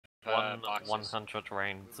Boxes. 100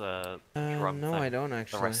 range drum no, thing. I don't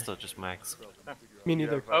actually. The rest are just mags. Me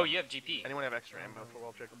neither. Oh, you have GP. Anyone have extra ammo for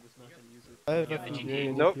wall check? I have You have FPGA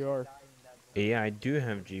and Nope. EPR. Yeah, I do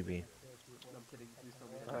have GB.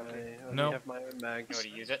 I No. have my own You know mags. how to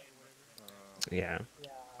use it? Yeah.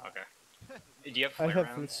 Okay. Do you have I flare have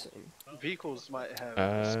the rounds? same. Vehicles might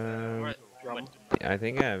have What? drum. I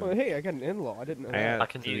think I have. Oh, hey, I got an in-law. I didn't know I that. got I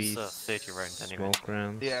can 3 use 30 round anyway. smoke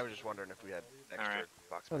rounds. Yeah, I was just wondering if we had extra Alright.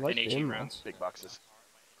 box I mags. like And the 18 in-law. rounds. Big boxes.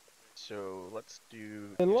 So let's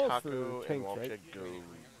do In-laws taco for and tanks, wall right? check go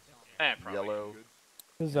Probably. yellow.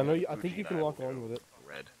 Because I know, I think you can Fujina walk will along go with it.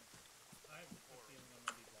 red.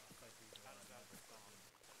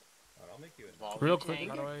 Real quick,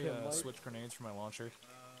 how do I switch grenades for my launcher?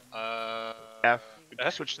 F.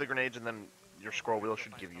 Switch to the grenades and then your scroll wheel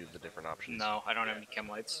should give you the different options. No, I don't have any chem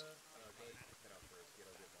lights.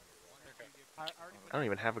 I don't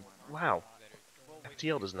even have a... Wow.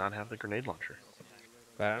 FTL does not have the grenade launcher.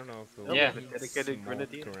 But I don't know if it Yeah. will be Dedicated smoked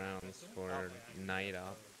grenadier. rounds for night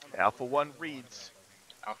up. Alpha 1 reads.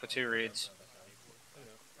 Alpha 2 reads.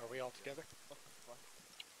 Are we all together?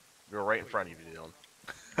 We're right in front of you, Dylan.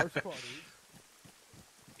 Our squad is.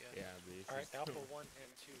 Yeah, but it's Alright, just- Alpha 1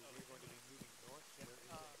 and 2, we're going to be moving north. There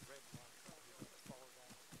is a red line. We're going to follow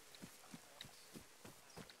that.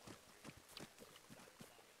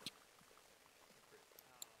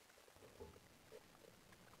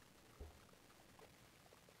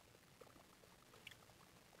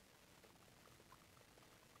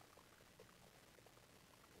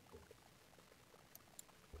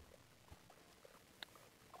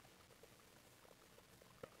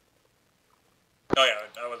 Oh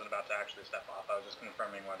yeah, I wasn't about to actually step off. I was just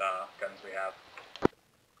confirming what guns we have.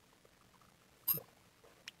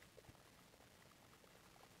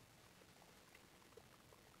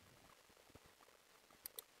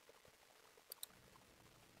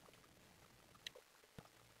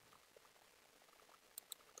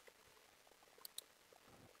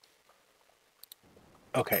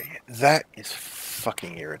 Okay, that is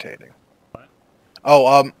fucking irritating. What?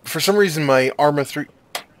 Oh, for some reason my Arma 3...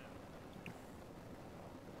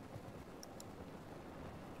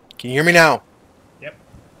 Can you hear me now? Yep.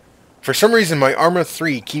 For some reason my Arma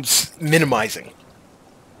 3 keeps minimizing.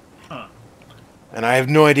 Huh. And I have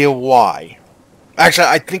no idea why. Actually,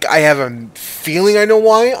 I think I have a feeling I know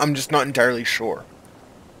why, I'm just not entirely sure.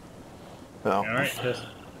 No. Alright, just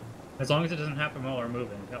as long as it doesn't happen while we're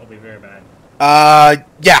moving, that will be very bad.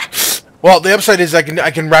 Yeah. Well, the upside is I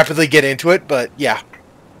can rapidly get into it, but yeah.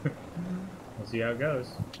 We'll see how it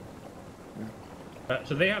goes.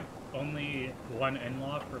 So they have only one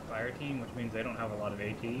in-law per fire team, which means they don't have a lot of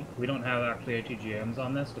AT. We don't have actually ATGMs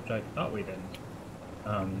on this, which I thought we didn't.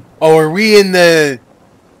 Oh, are we in the...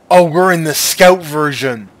 Oh, we're in the scout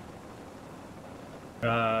version.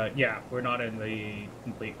 Yeah, we're not in the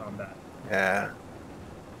complete combat. Yeah.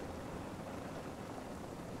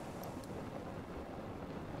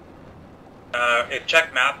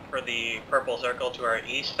 Check map for the purple circle to our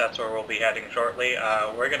east. That's where we'll be heading shortly.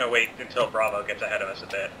 We're gonna wait until Bravo gets ahead of us a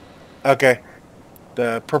bit. Okay.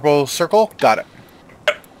 The purple circle? Got it.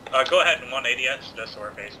 Go ahead and 180 us, just so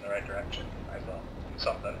we're facing the right direction. Might as well do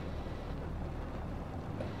something.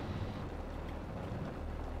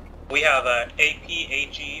 We have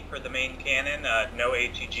AP-HE for the main cannon, no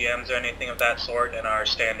ATGMs or anything of that sort, and our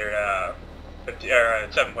standard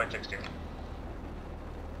 7.62.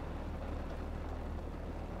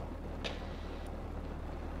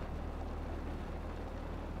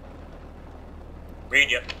 Read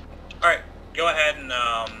you. Alright, go ahead and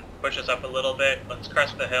push us up a little bit. Let's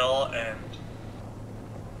crest the hill and...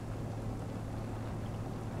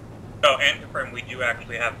 Oh, and confirm we do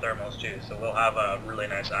actually have thermals too, so we'll have really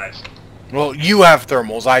nice eyes. Well, you have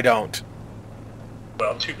thermals, I don't.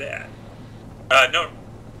 Well, too bad. No.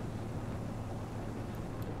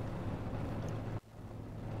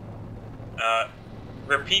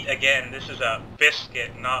 Repeat again, this is a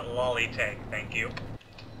biscuit, not lolly tank, thank you.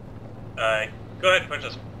 Go ahead and push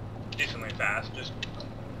us decently fast, just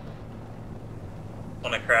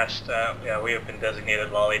on a crest. Yeah, we have been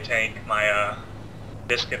designated lolly tank. My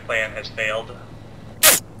biscuit plan has failed.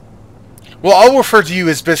 Well, I'll refer to you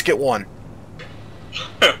as Biscuit 1.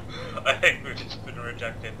 I think we've just been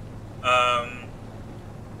rejected. Hold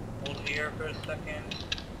here for a second.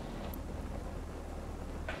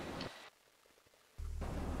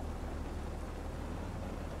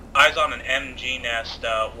 Eyes on an MG nest,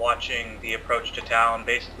 watching the approach to town,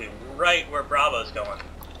 basically right where Bravo's going.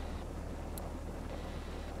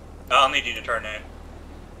 I'll need you to turn in.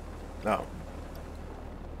 No.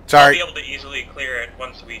 Sorry. I'll be able to easily clear it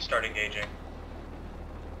once we start engaging.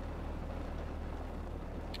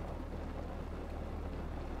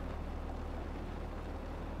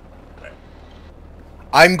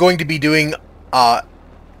 I'm going to be doing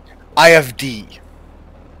IFD.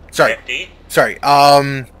 Sorry, IFD? sorry.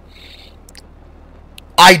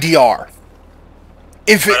 IDR.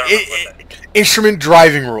 Instrument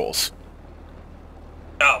driving rules.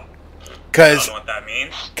 Oh, I Cause don't know what that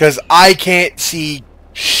means. I can't see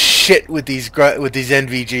shit with these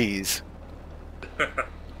NVGs.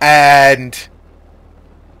 And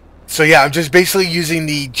so yeah, I'm just basically using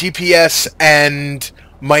the GPS and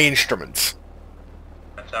my instruments.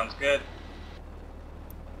 That sounds good.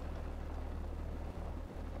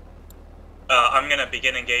 I'm gonna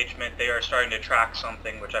begin engagement. They are starting to track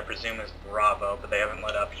something, which I presume is Bravo, but they haven't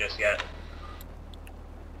lit up just yet.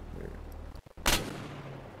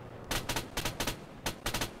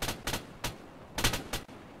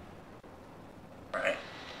 Alright.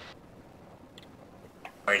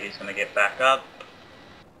 Alright, he's gonna get back up.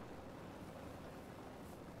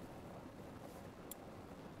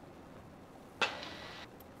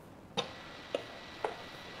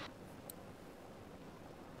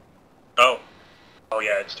 Oh. Oh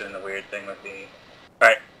yeah, it's doing the weird thing with the...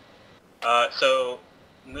 Alright. So,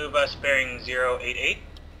 move us bearing 088.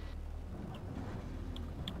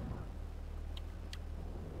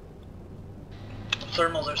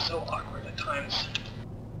 Thermals are so awkward at times.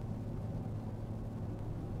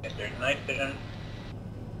 Get their night vision.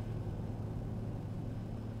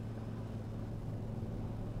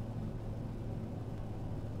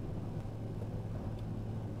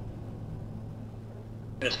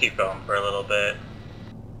 Just keep going for a little bit.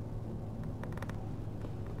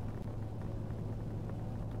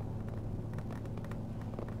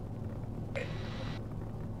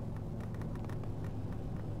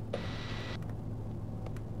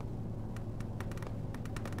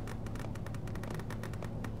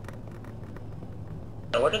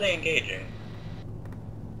 Now what are they engaging?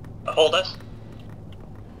 Hold us?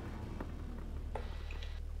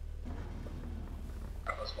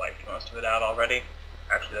 I was wiped most of it out already.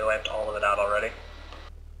 Actually, they wiped all of it out already.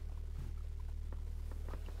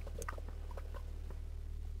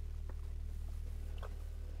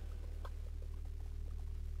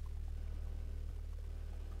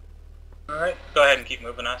 Alright, go ahead and keep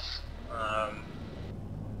moving us.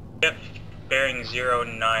 Yep, bearing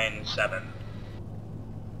 097.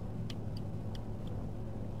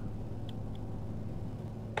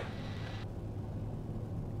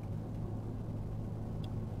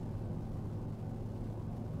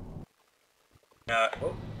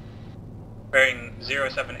 Bearing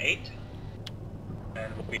 078,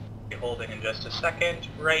 and we'll be holding in just a second,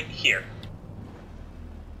 right here.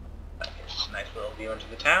 That gives us a nice little view into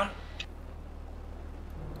the town.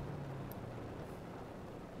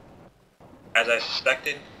 As I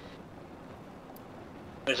suspected,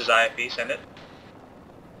 this is IFV, send it.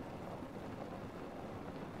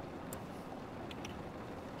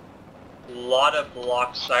 A lot of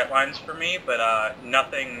blocked sightlines for me, but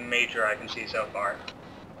nothing major I can see so far.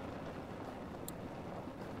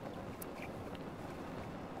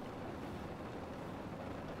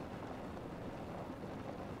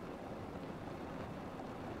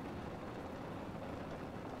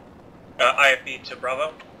 IFV to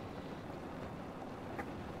Bravo.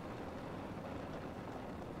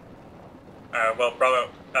 Well, Bravo,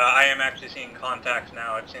 I am actually seeing contacts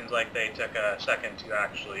now. It seems like they took a second to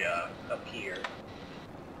actually appear.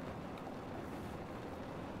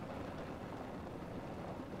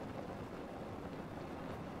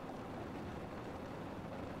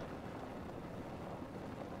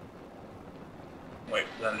 Wait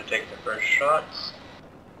for them to take the first shots.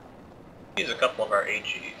 Use a couple of our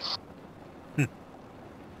AGs.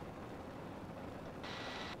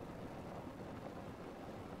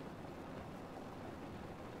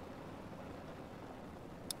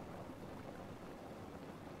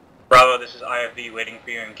 Bravo, this is IFV waiting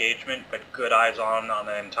for your engagement, but good eyes on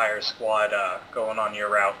the entire squad going on your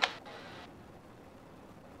route.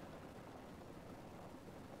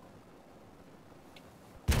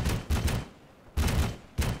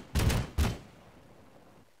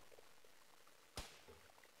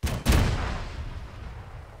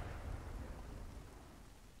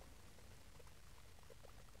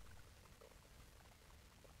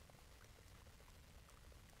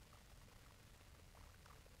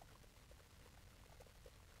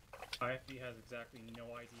 IFV has exactly no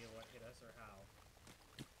idea what hit us or how.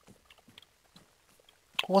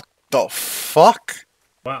 What the fuck?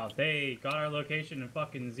 Wow, they got our location and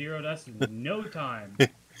fucking zeroed us in no time.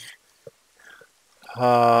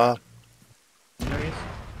 Serious?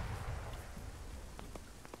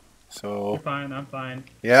 So... You're fine, I'm fine.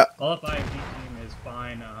 Yeah. All of IFV team is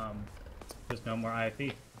fine, just no more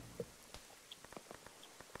IFV.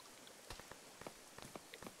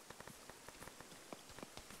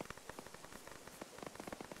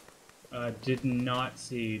 Did not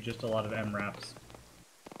see, just a lot of MRAPs.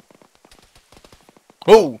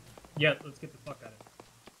 Oh! Yeah, let's get the fuck out of here.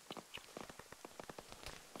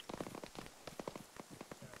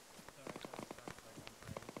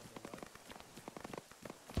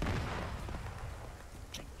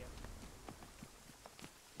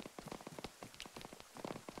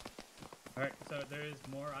 Alright, so there is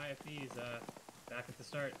more IFVs back at the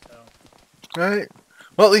start, so... Alright.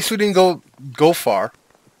 Well, at least we didn't go far.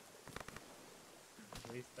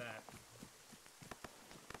 At least that.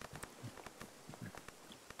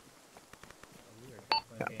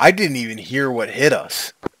 I didn't even hear what hit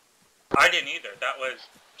us. I didn't either. That was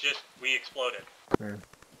just, we exploded.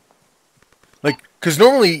 Like, because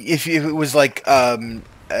normally if it was like a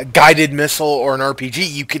guided missile or an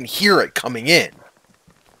RPG, you can hear it coming in.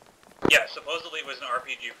 Yeah, supposedly it was an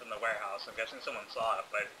RPG from the warehouse. I'm guessing someone saw it,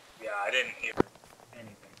 but yeah, I didn't hear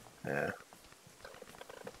anything. Yeah.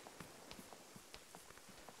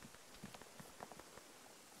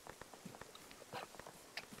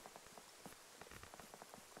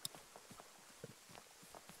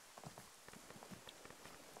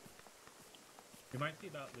 You might see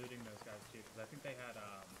about looting those guys too, because I think they had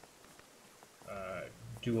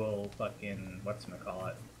dual fucking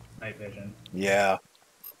whatchamacallit, night vision. Yeah.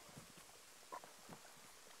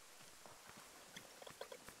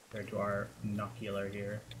 Compared to our nuclear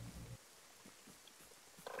here.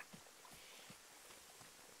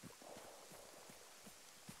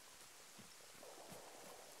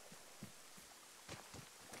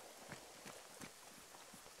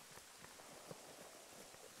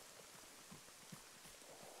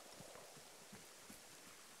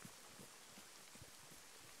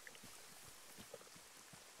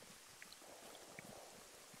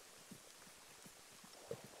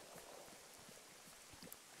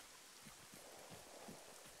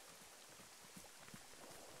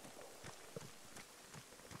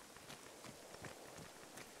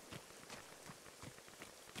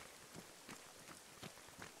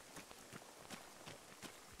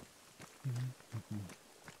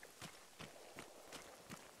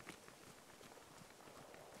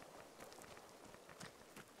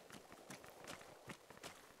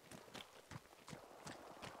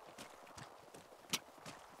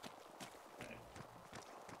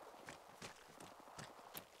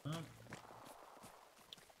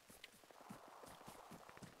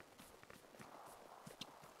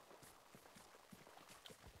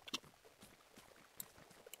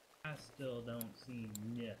 I still don't see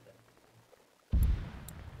nothing.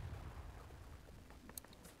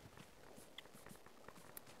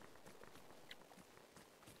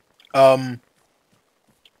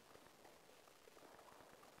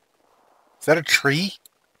 Is that a tree?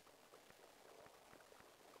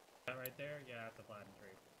 That right there? Yeah, that's a flattened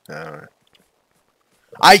tree.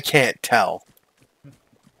 I can't tell.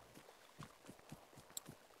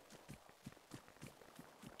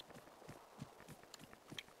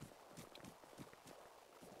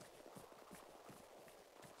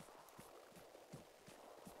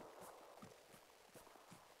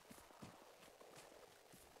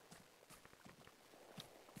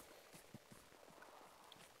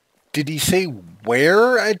 Did he say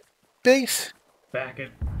where at base? Back at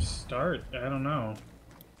start? I don't know.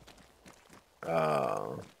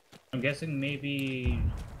 I'm guessing maybe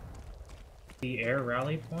the air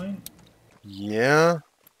rally point? Yeah.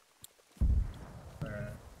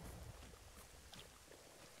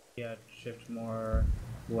 Yeah, shift more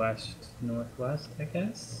west, northwest, I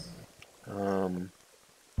guess?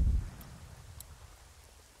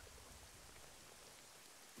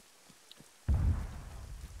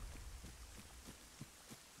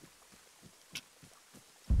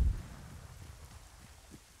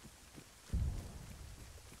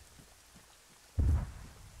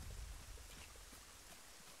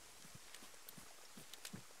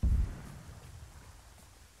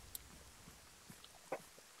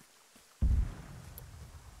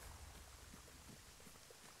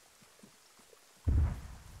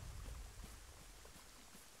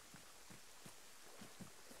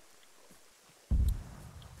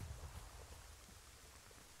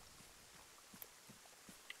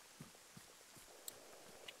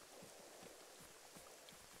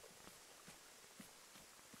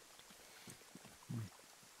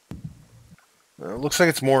 Looks like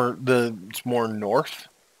it's more north.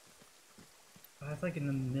 That's like in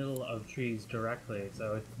the middle of trees directly,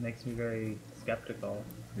 so it makes me very skeptical.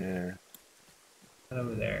 Yeah.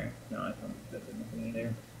 Over there. No, I don't think that's anything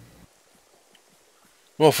either.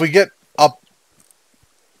 Well, if we get up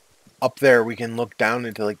there, we can look down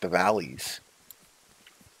into like the valleys.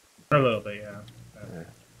 For a little bit, yeah. I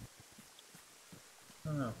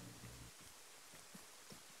don't know.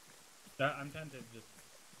 I'm tempted to just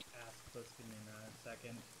ask, let's give me a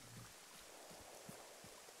second.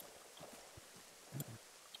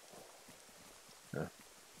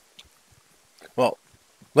 Well,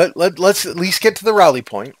 let's at least get to the rally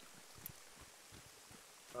point.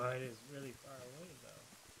 It is really far away,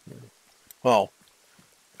 though. Well,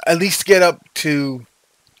 at least get up to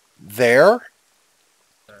there,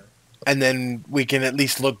 Sure. and then we can at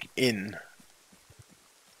least look in.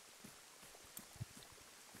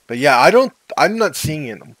 But yeah, I'm not seeing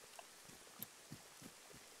them.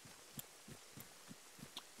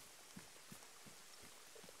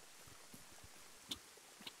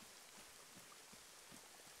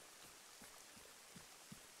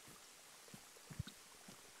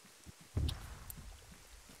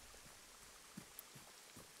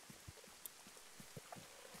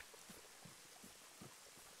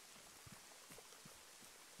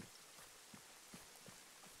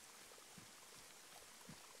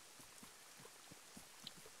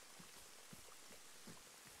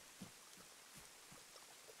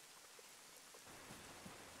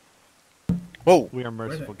 Whoa. We are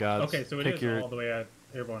Where's merciful it? gods. Okay, so it Take is your... all the way at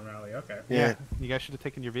Airborne Rally. Okay. Yeah, you guys should have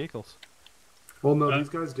taken your vehicles. Well, no, these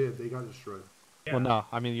guys did. They got destroyed. Yeah. Well, no,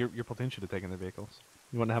 I mean your platoon should have taken their vehicles.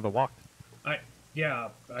 You wouldn't have it walked. Yeah,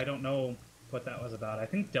 I don't know what that was about. I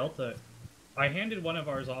think Delta. I handed one of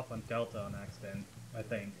ours off on Delta on accident. I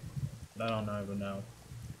think. I don't even know.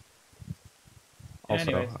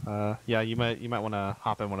 Also, Anyways. yeah, you might want to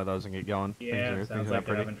hop in one of those and get going. Yeah, things sounds are like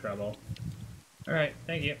they're pretty. having trouble. All right,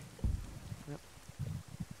 thank you.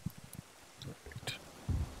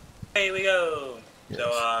 Hey, we go. Yes.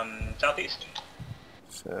 So, southeast.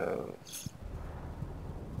 So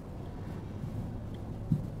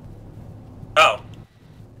Oh.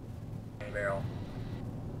 Barrel.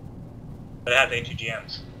 But it has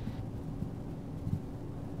ATGMs.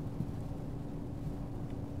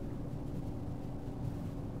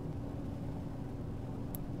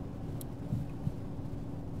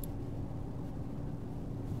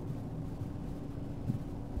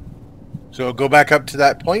 So go back up to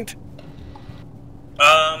that point?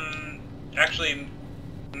 Actually,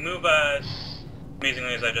 move us,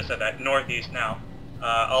 amazingly as I just said that, northeast now.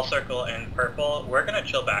 I'll circle in purple. We're gonna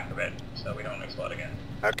chill back a bit, so we don't explode again.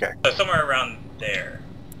 Okay. So somewhere around there.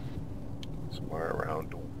 Somewhere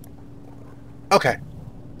around. Okay.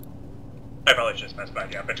 I probably should specify,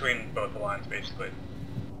 yeah, between both the lines, basically.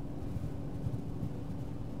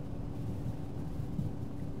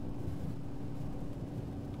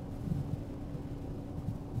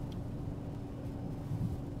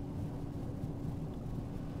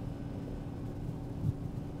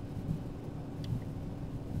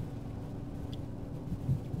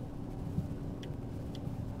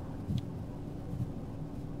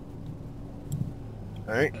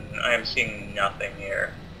 Alright. I am seeing nothing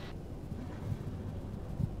here.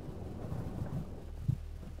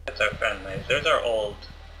 That's our friendly. There's our old.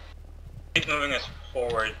 He's moving us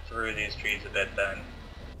forward through these trees a bit then.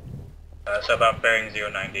 So about bearing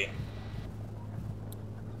 090.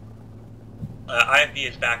 IFV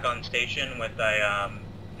is back on station with a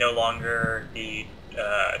no longer the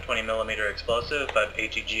 20mm explosive, but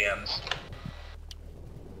ATGMs.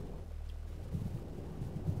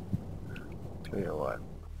 Tell you what.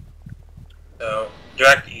 So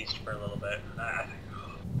direct east for a little bit.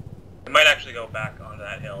 We might actually go back onto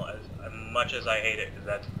that hill, as much as I hate it, because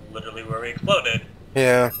that's literally where we exploded.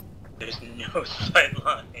 Yeah. There's no sight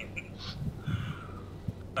lines.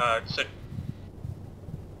 So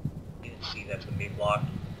you can see that's gonna be blocked.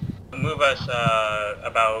 Move us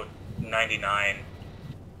about 99,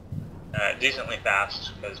 decently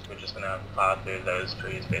fast, because we're just gonna plow through those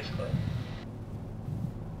trees basically.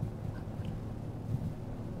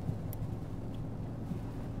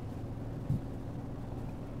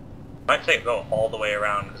 Might say go all the way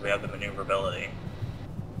around because we have the maneuverability.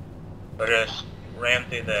 But just ram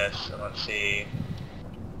through this and let's see.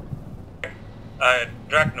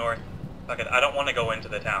 Direct north. Fuck it, I don't want to go into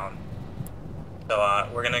the town. So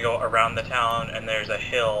we're gonna go around the town and there's a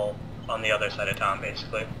hill on the other side of town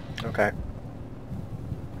basically. Okay.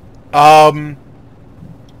 That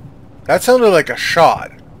sounded like a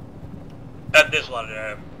shot. There's a lot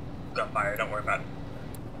of gunfire, don't worry about it.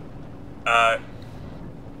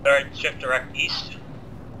 Alright, shift direct east.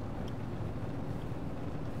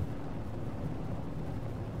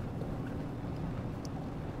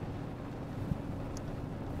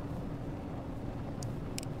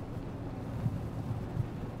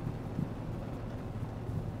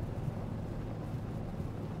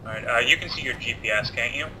 Alright, you can see your GPS,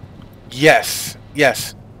 can't you? Yes.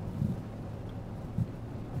 Yes.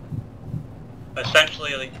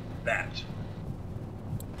 Essentially like that.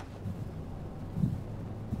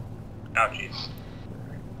 Ouchies.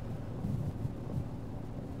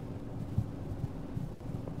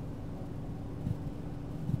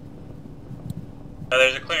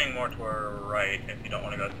 There's a clearing more to our right if you don't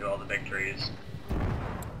want to go through all the big trees.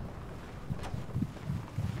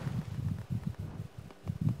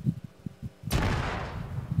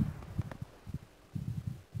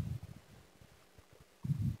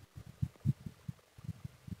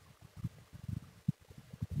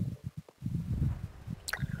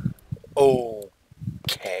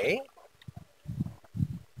 Okay.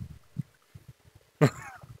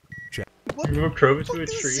 What Move Kroger to a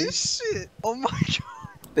is tree? this shit? Oh my god.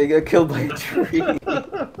 They got killed by a tree.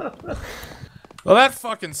 Well, that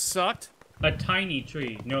fucking sucked. A tiny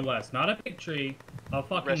tree, no less. Not a big tree. A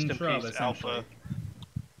fucking Rest in shrub, peace, essentially.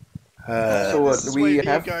 So what? This is Do where we you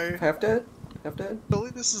have go. dead? Half dead?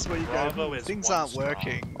 Surely this is where you Bravo go. is Things one aren't strong.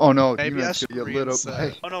 working. Oh no, Maybe I Demon's should gonna get lit up.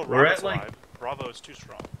 reinsert. Oh no, We're Bravo's at, like- live. Bravo is too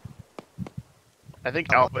strong. I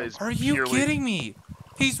think Alpha is Are you purely... kidding me?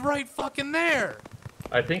 He's right fucking there.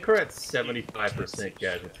 I think we're at 75%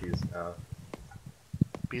 casualties now.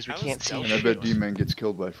 Because we How can't is see Delta And I bet doing? D-Man gets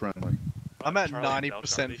killed by friendly. I'm at Charlie and Delta,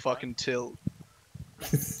 are 90% they fucking tilt.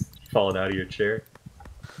 Falling out of your chair.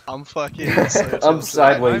 I'm fucking so I'm tilted.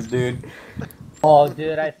 sideways, dude. Oh,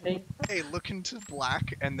 dude, I think. Hey, look into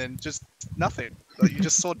black and then just nothing. Like, you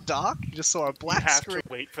just saw dark. You just saw a You black have screen to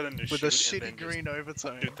wait for them to with a shoot and shitty then green just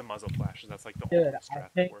overtone. shoot the muzzle flashes. That's like the Dude, only I strat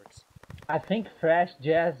that think- works. I think Thrash,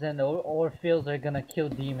 Jazz, and Orpheus are gonna kill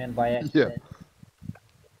Demon by accident.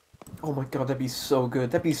 Oh my god, that'd be so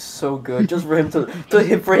good. That'd be so good. Just for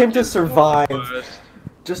him for him to survive.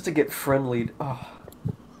 Just to get friendlied. Oh.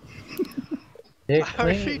 They're How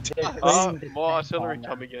he cleaning, they're does. cleaning the More tank artillery bomb now.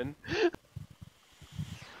 coming in.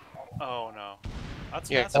 Oh no. That's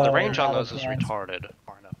Yeah, that's the Oh, range on no, those is man. retarded.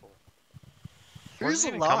 far enough. Who's Where's it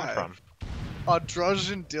even coming alive? from? Oh,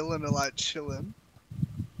 Drudge and Dylan are like chilling.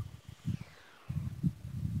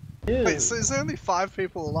 Dude, Wait, so there's only 5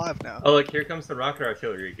 people alive now. Oh look, here comes the rocket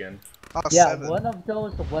artillery again. Oh, yeah, 7. one of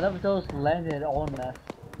those landed on us.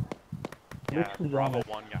 Yeah, Literally Bravo on us.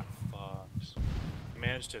 1 got fucked. He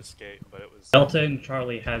managed to escape, but it was... Delta and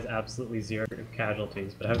Charlie has absolutely 0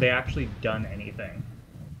 casualties, but have they actually done anything?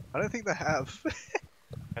 I don't think they have.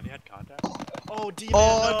 Have you had contact? Oh, D-Man!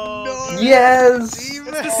 Oh no! Yes!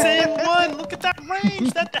 Demon! It's the same one! Look at that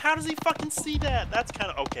range! How does he fucking see that? That's kind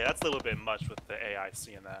of... Okay, that's a little bit much with the AI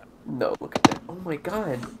seeing that. No, look at that. Oh my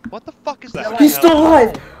god. What the fuck is that? He's still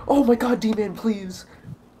alive! Oh my god, D-Man, please.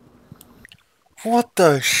 What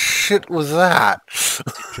the shit was that?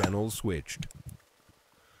 Channel switched.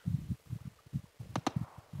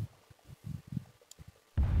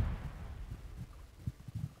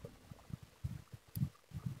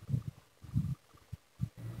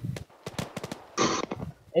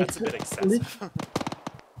 That's a bit excessive.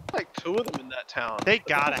 Like 2 of them in that town. They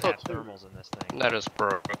gotta I thought have two. thermals in this thing. That is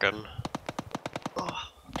broken.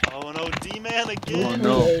 Oh no, D-Man again!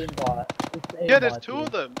 Oh no. Yeah, there's 2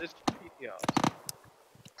 of them. There's 2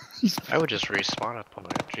 PTRs. I would just respawn up on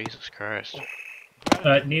it. Jesus Christ.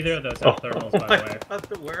 Neither of those have thermals, by the way. God,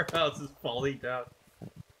 the warehouse is falling down.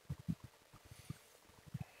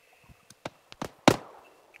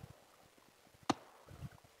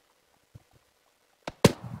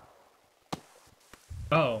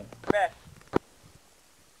 Oh.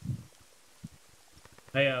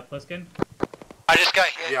 Hey, Pliskin? I just got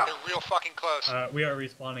hit. They're real fucking close. We are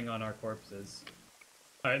respawning on our corpses.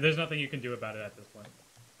 Alright, there's nothing you can do about it at this point.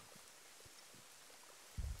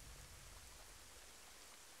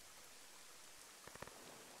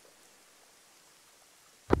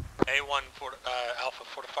 A1 for Alpha,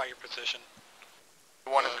 fortify your position.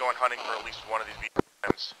 One is going hunting for at least one of these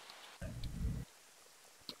VMs.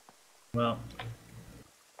 Well,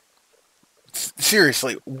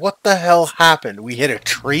 Seriously, what the hell happened? We hit a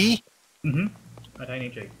tree? a tiny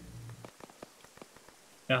tree.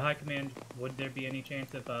 High Command, would there be any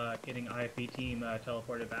chance of getting IFV team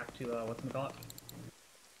teleported back to whatchamacallit?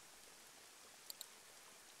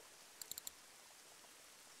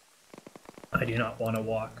 I do not want to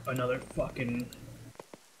walk another fucking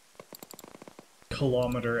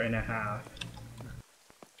kilometer and a half.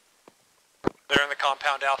 They're in the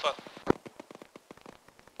compound, Alpha.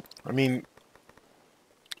 I mean,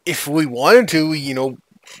 if we wanted to, you know,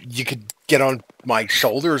 you could get on my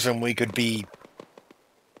shoulders and we could be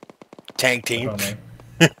tank team.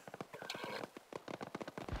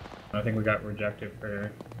 I think we got rejected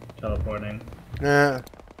for teleporting. Nah.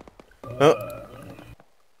 Oh.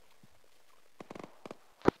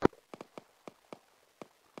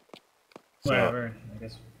 Whatever. I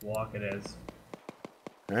guess walk it is.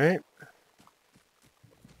 Alright.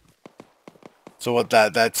 So what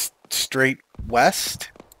that's straight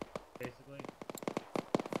west. Basically.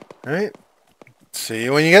 Alright. See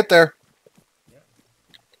you when you get there.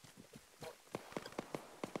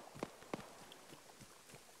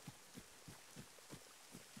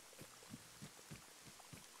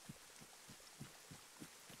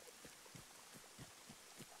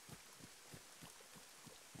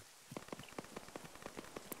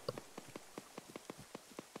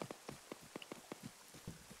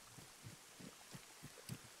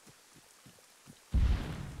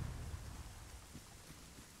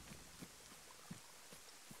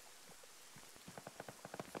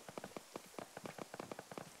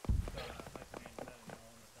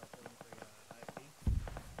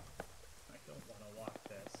 I don't want to walk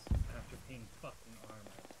this after being fucking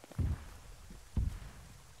armored.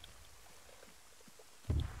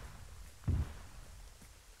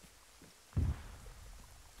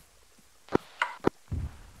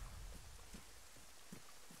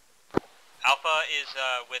 Alpha is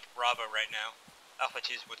with Bravo right now. Alpha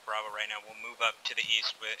 2 is with Bravo right now. We'll move up to the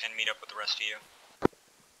east and meet up with the rest of you.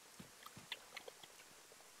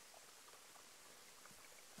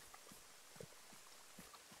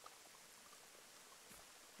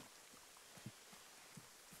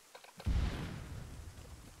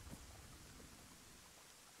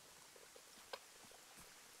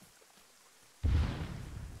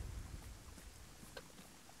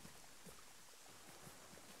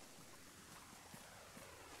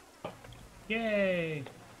 Yay!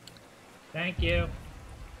 Thank you.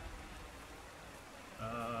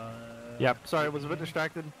 Yep. Sorry, I was a bit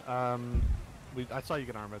distracted. I saw you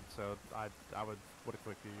get armored, so I would have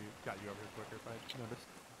quickly got you over here quicker if I noticed.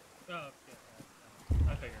 Oh,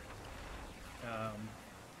 yeah. I figured.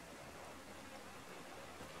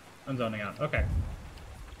 I'm zoning out. Okay.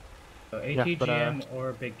 So ATGM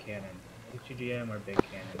or big cannon. ATGM or big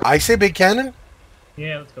cannon. I say big cannon?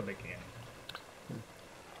 Yeah, let's go big cannon.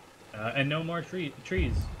 And no more trees,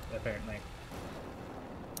 apparently.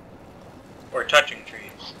 Or touching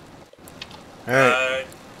trees. Alright.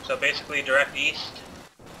 So basically direct east.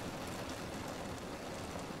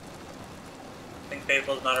 I think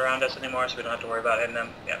Babel's not around us anymore, so we don't have to worry about hitting them.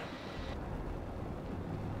 Yeah.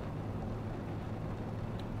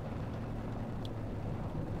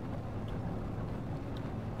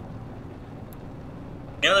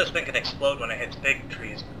 You know this thing can explode when it hits big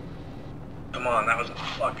trees. Come on, that was a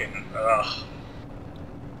fucking... ugh.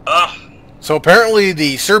 Ugh! So apparently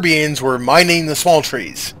the Serbians were mining the small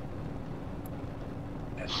trees.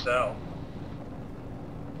 Yes, so.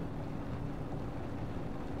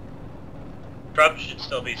 Shrubs should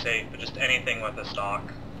still be safe, but just anything with a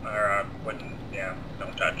stalk, or wouldn't, yeah,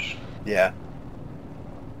 don't touch. Yeah.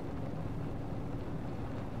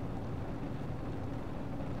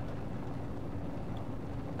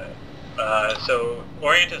 So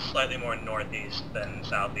orient is slightly more northeast than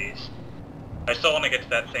southeast. I still want to get to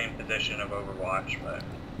that same position of Overwatch, but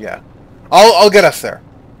Yeah. I'll get us there.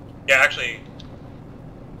 yeah, actually,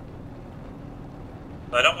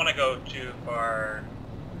 I don't want to go too far.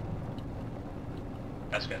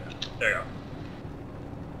 That's good. There you go.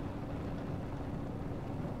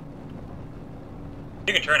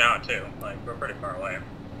 You can turn out too. Like we're pretty far away.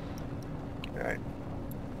 Alright.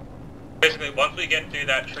 Basically, once we get through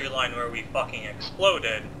that tree line where we fucking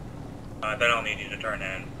exploded, then I'll need you to turn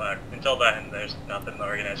in. But until then, there's nothing that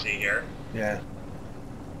we're gonna see here. Yeah.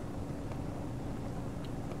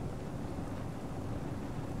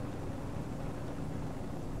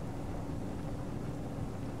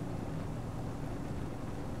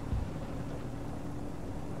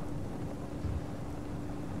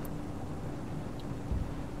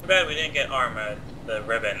 Too bad we didn't get armor, the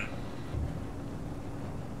ribbon.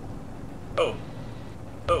 Oh.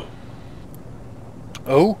 Oh.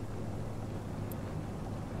 Oh?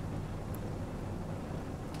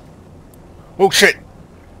 Oh shit!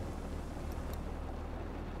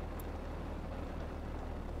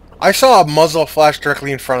 I saw a muzzle flash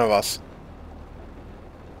directly in front of us.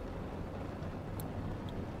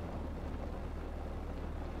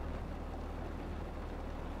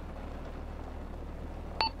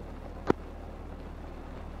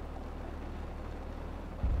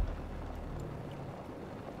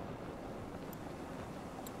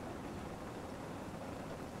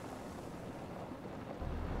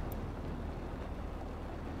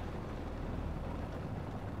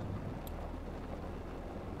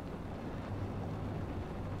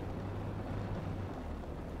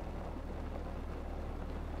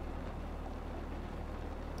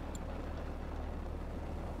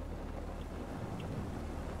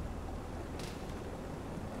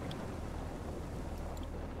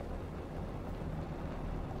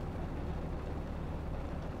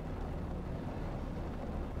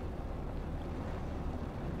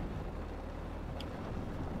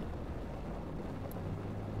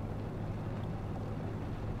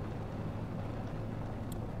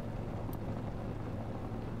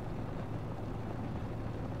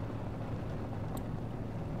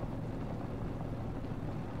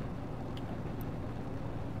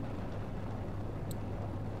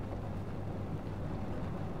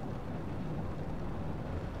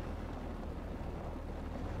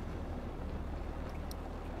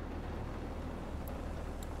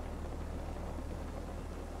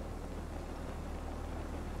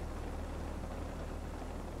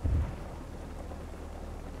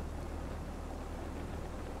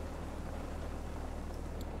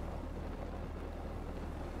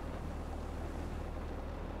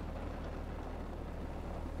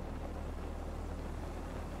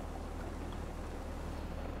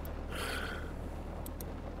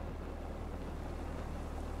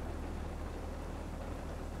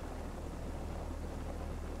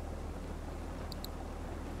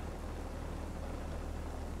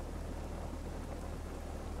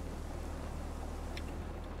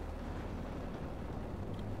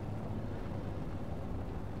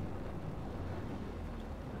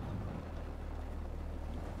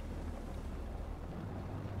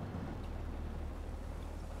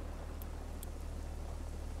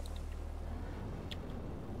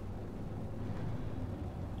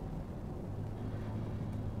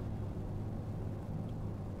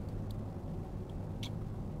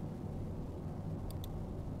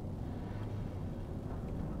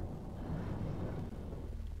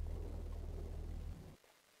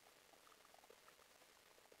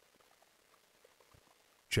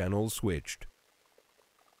 Channel switched.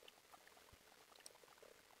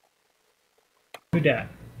 Who dat?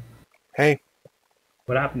 Hey.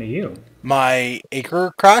 What happened to you? My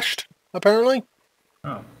acre crashed, apparently.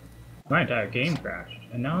 Oh. My entire game crashed,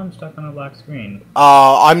 and now I'm stuck on a black screen.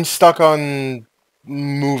 I'm stuck on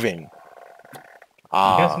moving.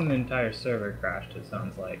 I'm guessing the entire server crashed, it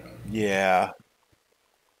sounds like. Yeah.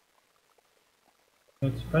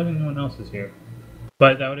 It's surprising no one else is here.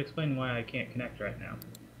 But that would explain why I can't connect right now.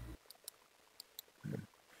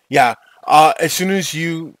 Yeah. As soon as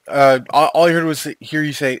you, all I heard was hear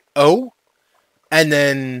you say, "Oh," and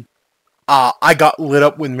then, I got lit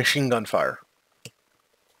up with machine gun fire.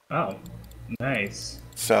 Oh, nice.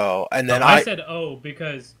 So, and then I said, "Oh,"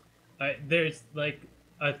 because there's like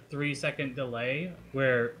a 3-second delay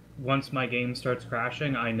where once my game starts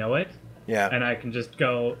crashing, I know it. Yeah. And I can just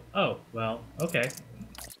go, "Oh, well, okay."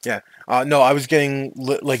 Yeah. No, I was getting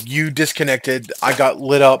lit, like you disconnected. I got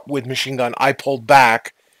lit up with machine gun. I pulled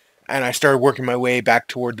back, and I started working my way back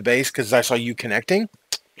toward the base because I saw you connecting.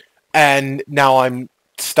 And now I'm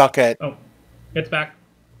stuck at. Oh, it's back.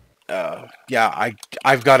 Yeah,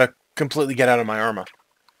 I've got to completely get out of my armor.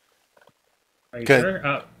 Are you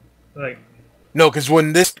sure? Like. No, because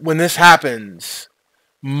when this happens,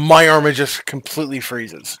 my armor just completely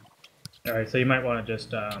freezes. Alright, so you might want to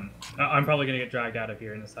just, I'm probably going to get dragged out of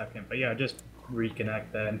here in a second, but yeah, just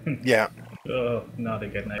reconnect then. Yeah. Oh, not a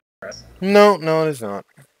good night for us. No, it is not.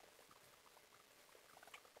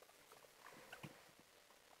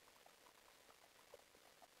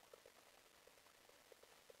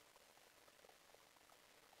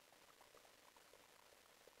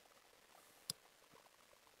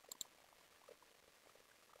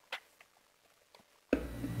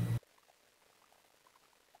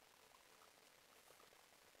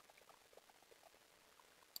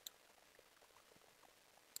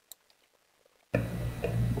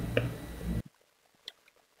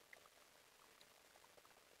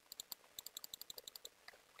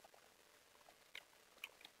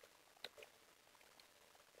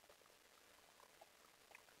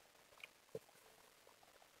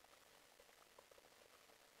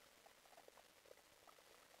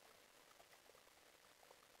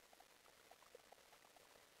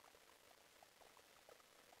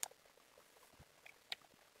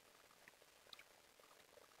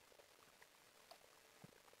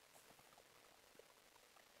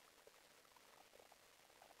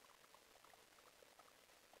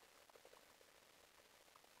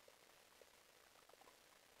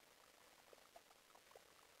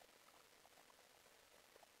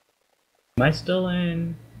 Am I still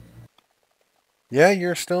in? Yeah,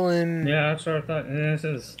 you're still in. Yeah, that's what I thought. This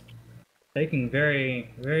is taking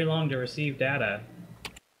very, very long to receive data.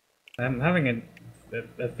 I'm having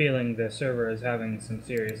a feeling the server is having some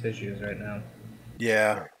serious issues right now.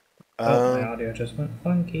 Yeah. My audio just went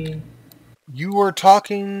funky. You were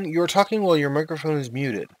talking while your microphone is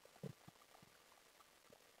muted.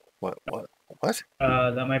 What?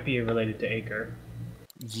 That might be related to Acre.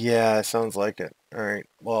 Yeah, it sounds like it. Alright.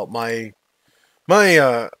 Well, my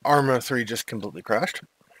Arma 3 just completely crashed.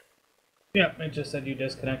 Yeah, it just said you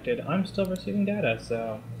disconnected. I'm still receiving data,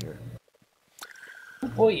 so.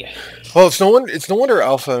 Oh yeah. Well, it's no wonder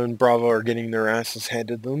Alpha and Bravo are getting their asses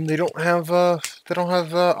handed to them. They don't have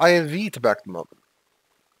IFV to back them up.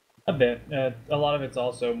 A bit. A lot of it's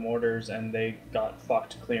also mortars, and they got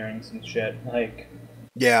fucked clearing some shit. Like.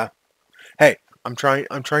 Yeah. Hey, I'm trying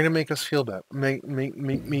to make us feel better. Make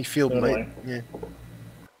me feel Totally. Yeah.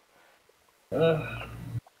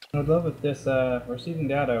 I'd love if this receiving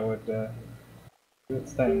data would do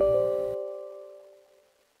its thing.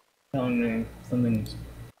 Telling me something's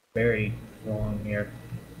very wrong here.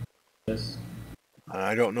 Just.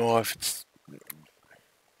 I don't know if it's.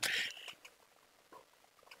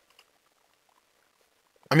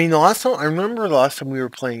 I mean, I remember the last time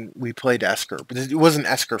we played Esker, but it wasn't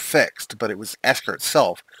Esker fixed, but it was Esker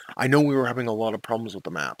itself. I know we were having a lot of problems with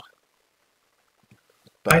the map.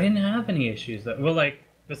 But I didn't have any issues that, well, like,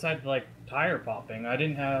 besides, like, tire popping, I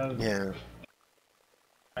didn't have... Yeah.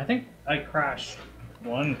 I think I crashed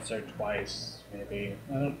once or twice, maybe.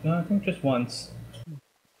 I don't know, I think just once.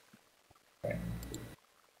 Okay.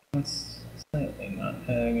 That's slightly not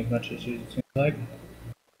having as much issues as it seems like.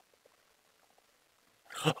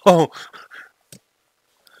 Oh!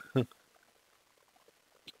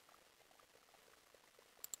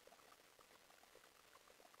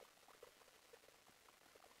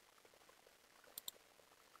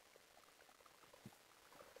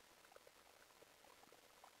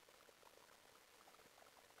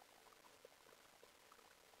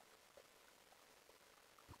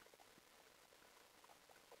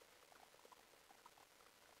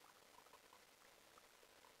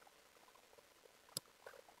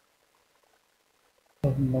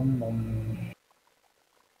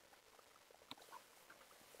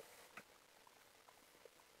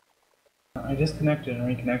 I disconnected and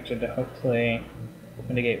reconnected to hopefully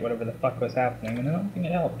mitigate whatever the fuck was happening, and I don't think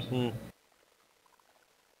it helped. I'm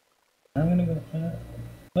gonna go.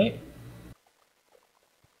 Wait.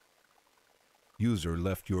 User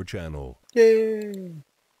left your channel. Yay!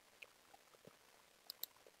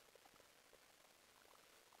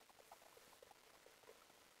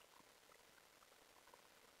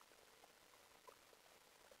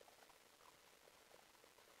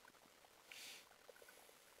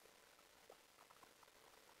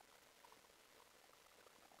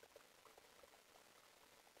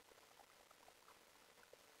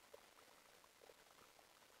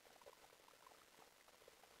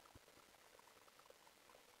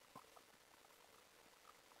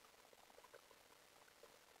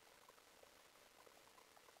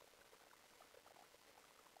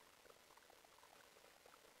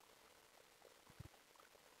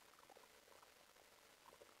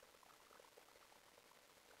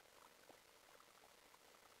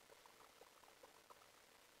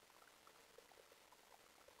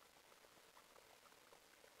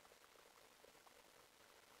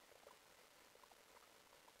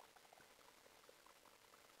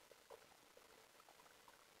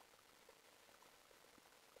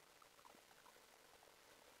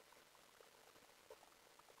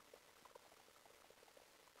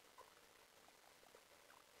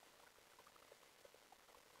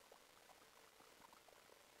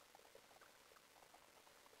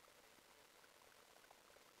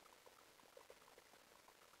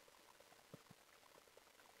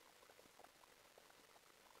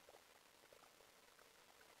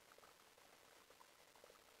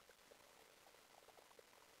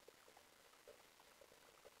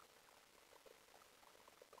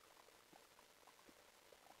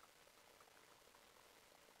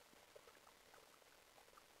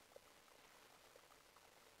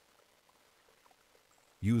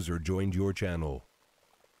 User joined your channel.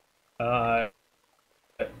 Alright.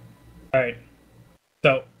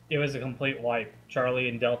 So, it was a complete wipe. Charlie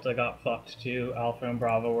and Delta got fucked too. Alpha and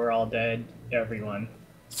Bravo were all dead. Everyone.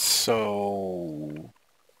 So...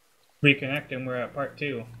 Reconnect and we're at part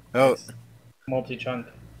 2. Oh. It's multi-chunk.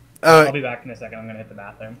 Uh, I'll be back in a second. I'm gonna hit the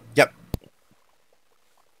bathroom. Yep.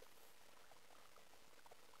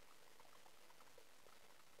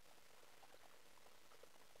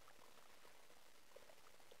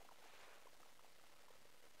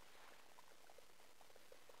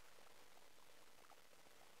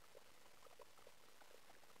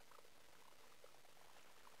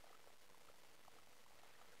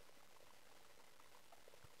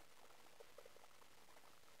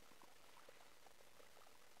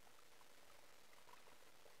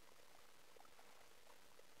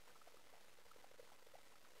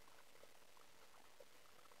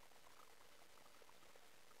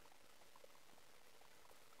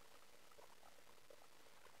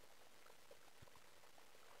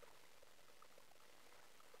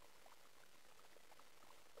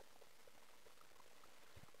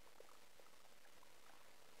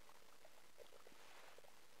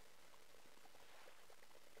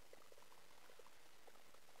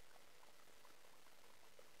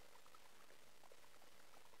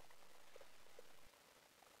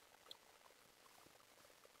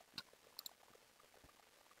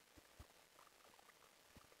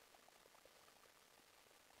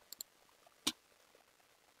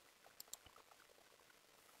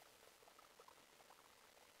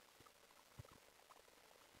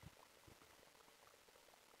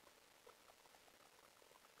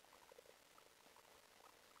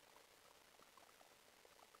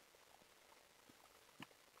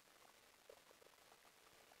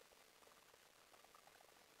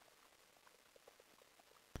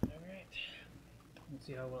 Alright. Let's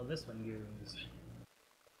see how well this one goes.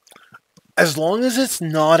 As long as it's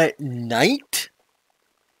not at night?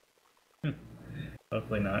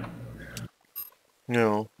 Hopefully not.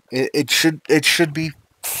 No. It should be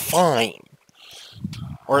fine.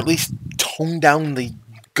 Or at least tone down the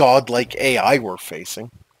godlike AI we're facing.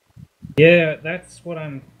 Yeah, that's what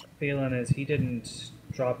I'm feeling is he didn't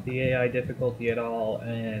drop the AI difficulty at all,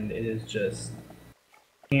 and it is just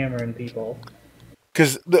hammering people.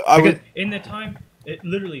 Because in the time, it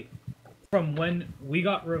literally, from when we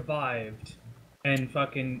got revived and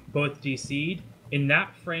fucking both DC'd, in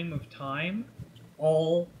that frame of time,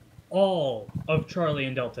 all of Charlie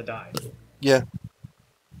and Delta died. Yeah.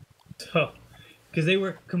 So, because they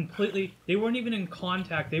were they weren't even in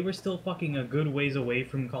contact, they were still fucking a good ways away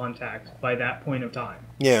from contact by that point of time.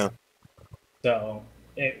 Yeah. So,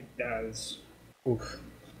 it was... Oof.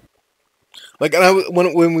 Like, and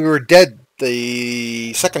when we were dead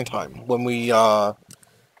the second time, when we got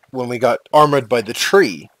armored by the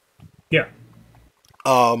tree. Yeah.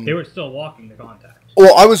 They They were still walking to contact.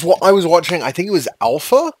 Well, I was watching. I think it was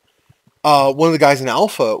Alpha. One of the guys in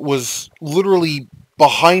Alpha was literally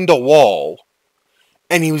behind a wall,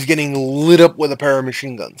 and he was getting lit up with a pair of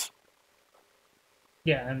machine guns.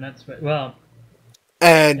 Yeah, and that's what. Well.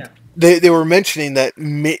 And yeah. they were mentioning that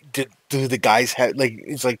do the guys have like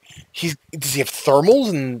it's like does he have thermals?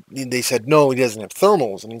 And they said no, he doesn't have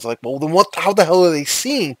thermals. And he's like, well then what? How the hell are they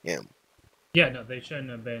seeing him? Yeah, no, they shouldn't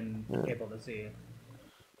have been able to see it.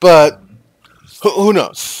 But who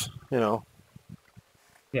knows? You know.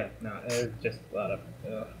 Yeah, no, it was just a lot of.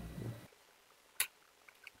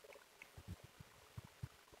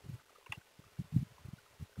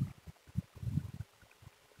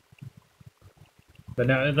 But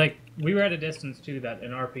no, like we were at a distance too that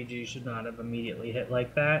an RPG should not have immediately hit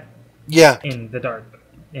like that. Yeah. In the dark,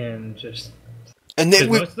 and just. And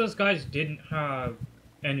most of those guys didn't have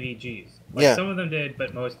NVGs. Like, yeah. Some of them did,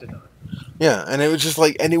 but most did not. Yeah, and it was just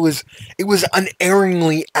like, and it was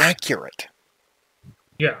unerringly accurate.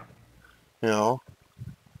 Yeah. You know.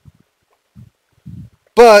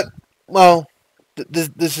 But well,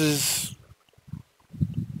 this is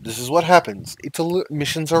what happens.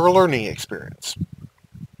 Missions are a learning experience.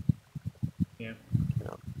 Yeah.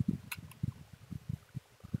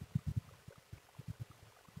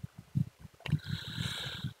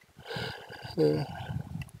 Yeah.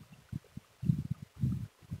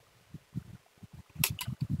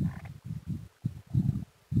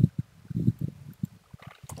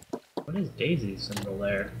 What is Daisy's symbol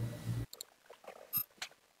there?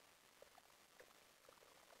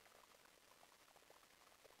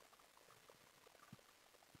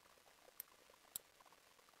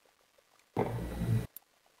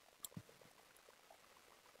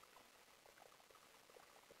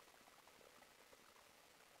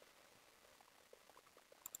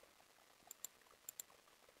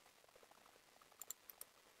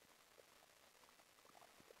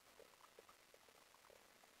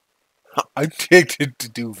 I'm tempted to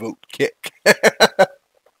do vote kick, but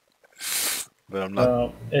I'm not.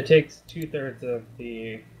 Well, it takes 2/3 of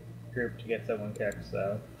the group to get someone kicked,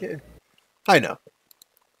 so. Yeah. I know.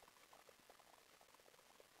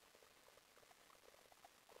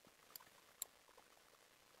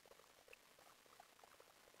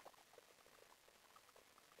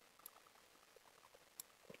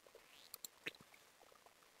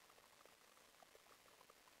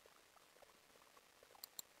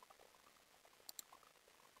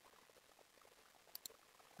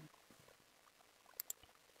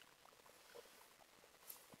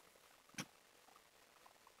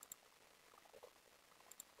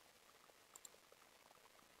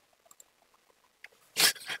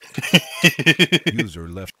 User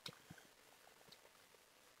left.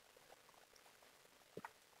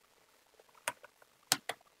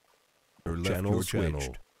 Channel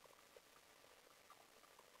switched.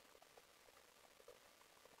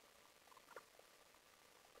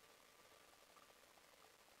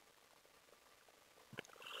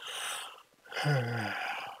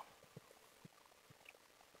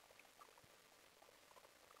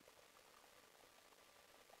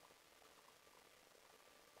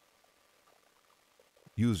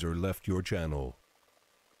 User left your channel.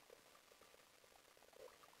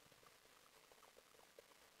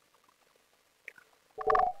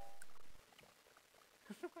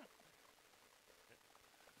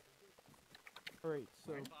 Alright,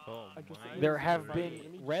 so There have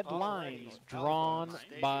been red lines drawn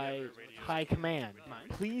by High Command.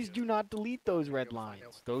 Please do not delete those red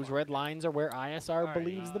lines. Those red lines are where ISR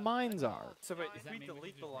believes the mines are. So wait, if we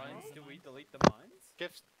delete the lines, do we delete the mines?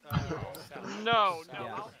 No.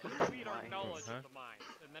 How can we beat our knowledge of the mines,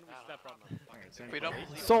 and then we step on them? We don't.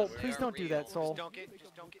 Soul, please don't do that, Soul.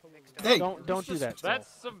 Hey, don't do that. Soul. That's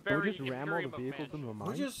some very we just ram all the vehicles into a You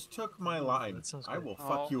mine? just took my line. I will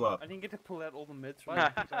fuck you up. I didn't get to pull out all the mids from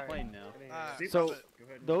the plane now. So,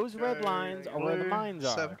 those red lines are where the mines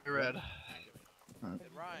are. Red.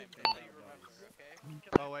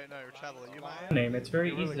 Oh wait, no, you're traveling. You might. Name. It's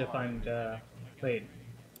very easy to find. Wait.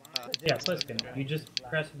 Yeah, Pliskin. You just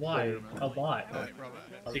press Y a lot.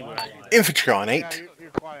 Infantry on 8.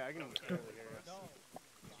 You're quiet. I can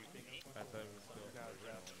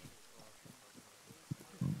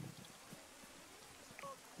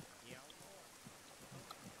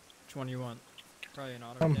Which one do you want? Probably an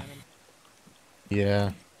auto cannon.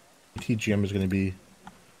 Yeah. TGM is going to be.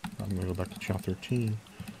 I'm going to go back to channel 13.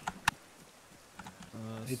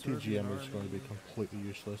 ATGM is going to be completely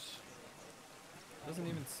useless. Doesn't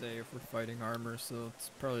even say if we're fighting armor, so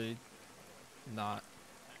it's probably Not.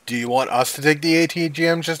 Do you want us to take the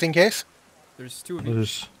ATGM just in case? There's 2 of each.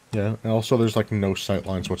 There's yeah, and also there's like no sight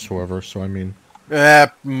lines whatsoever. So I mean,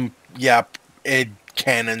 Yeah,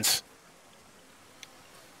 cannons.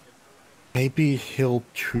 maybe Hill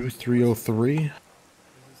 2303.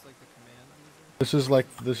 This is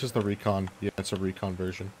the recon. Yeah, it's a recon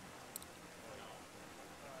version.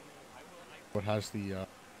 What has the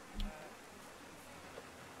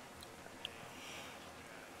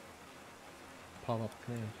pop-up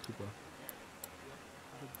command? Super.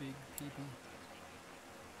 The big PP.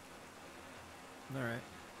 Alright.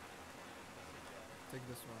 Take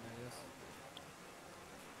this one, I guess.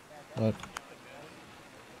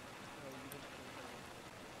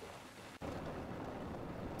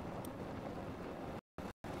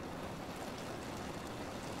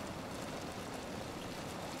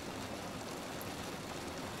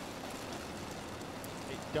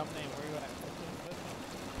 Hey, dumb name, where you at?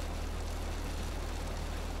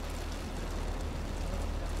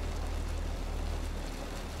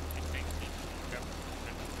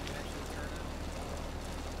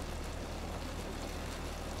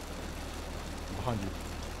 Behind you.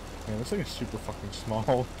 Man, this thing is super fucking small. I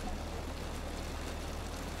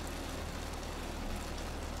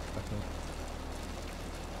think.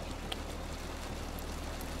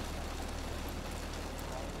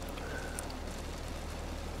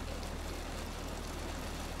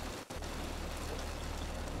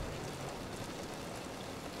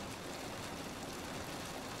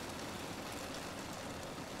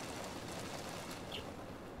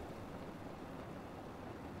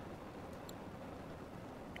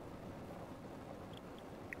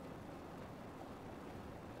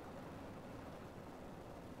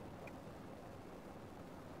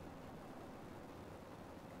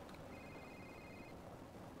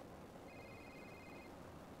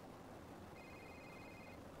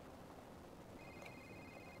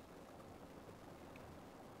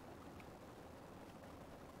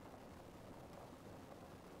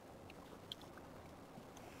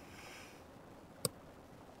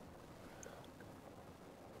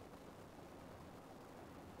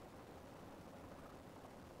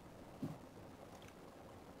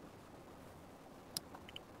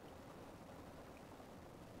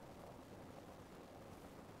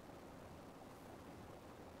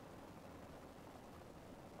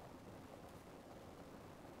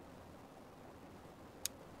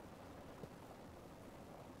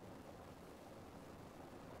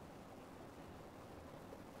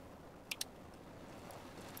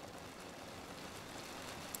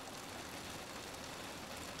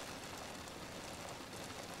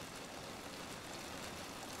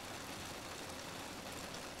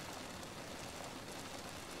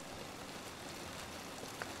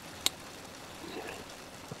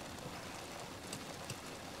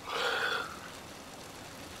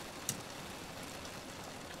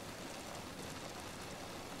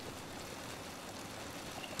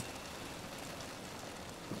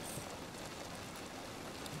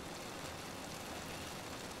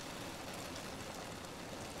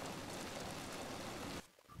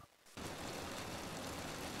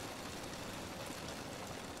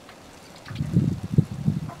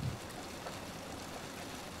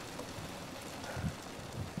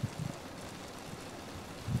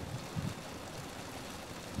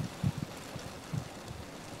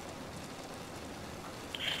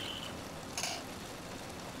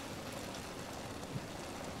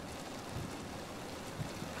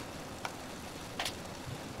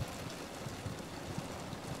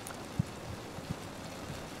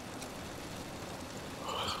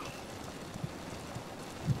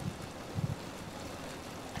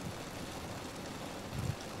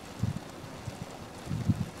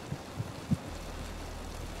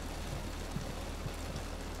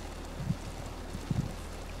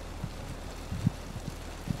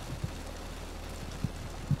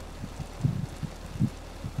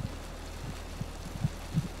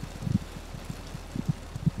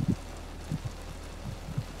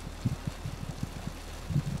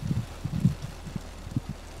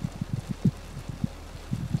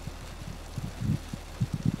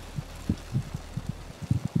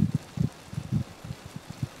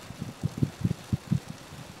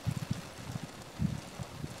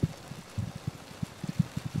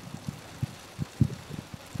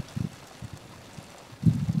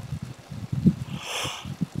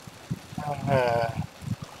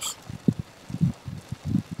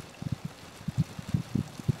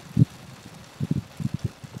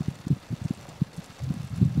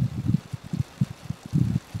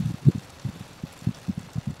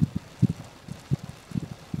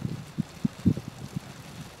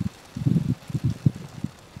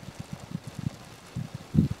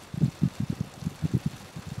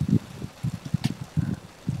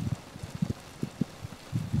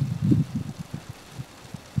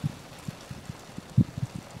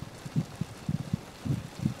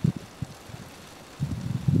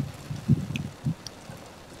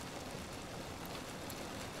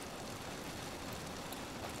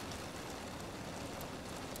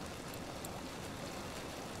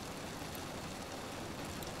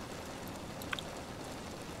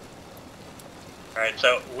 Alright,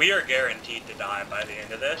 so we are guaranteed to die by the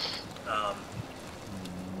end of this.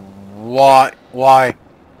 Why? Why?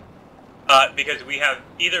 Because we have,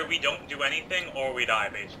 either we don't do anything or we die,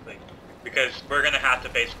 basically. Because we're gonna have to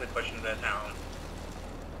basically push into the town.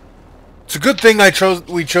 It's a good thing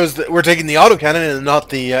we're taking the autocannon and not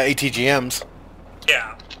the ATGMs.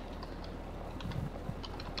 Yeah.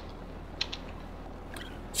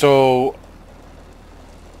 So,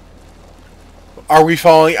 are we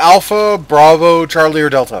following Alpha, Bravo, Charlie, or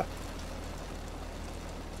Delta?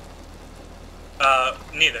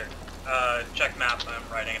 Neither. Check map, I'm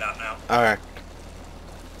writing it out now. Alright.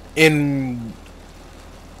 In...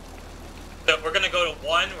 So we're gonna go to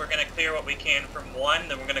 1, we're gonna clear what we can from 1,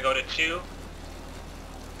 then we're gonna go to 2.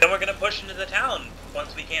 Then we're gonna push into the town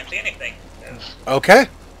once we can't see anything. Okay.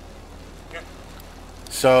 Yeah.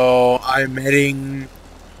 So, I'm heading...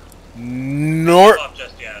 north... Not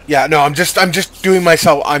just yet. Yeah, no, I'm just doing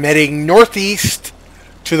myself. I'm heading northeast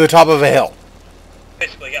to the top of a hill.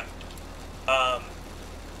 Basically, yeah.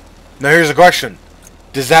 Now here's a question.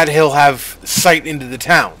 Does that hill have sight into the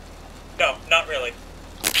town? No, not really.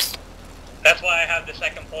 That's why I have the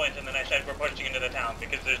second point, and then I said we're pushing into the town,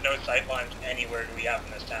 because there's no sight lines anywhere we have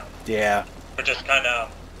in this town. Yeah. We're just kind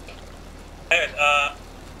of... Anyways, I'm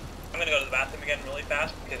gonna go to the bathroom again really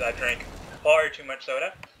fast, because I drank far too much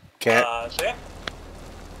soda. Okay. So yeah.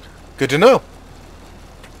 Good to know.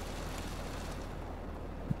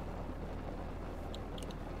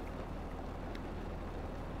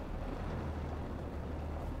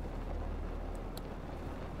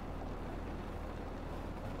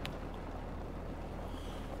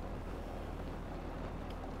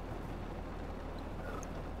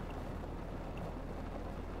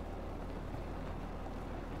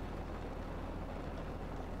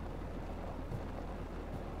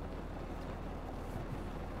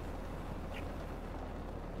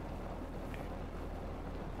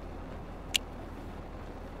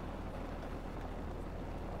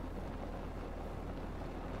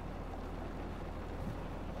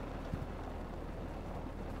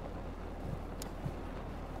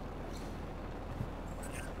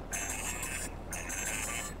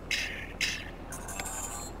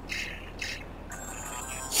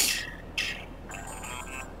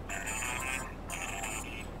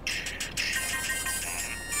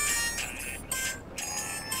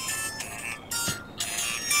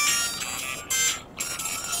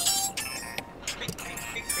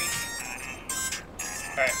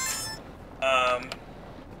 I'm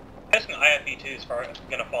guessing IFV 2 is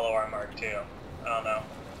gonna follow our mark too. I don't know.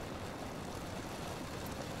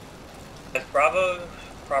 Has Bravo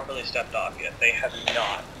properly stepped off yet? They have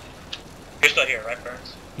not. You're still here, right,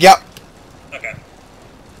 Burns? Yep. Okay.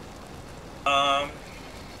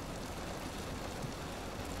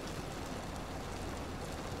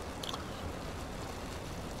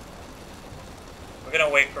 We're gonna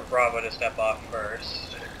wait for Bravo to step off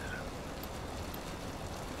first.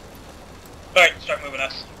 Alright, start moving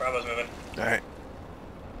us. Bravo's moving. Alright.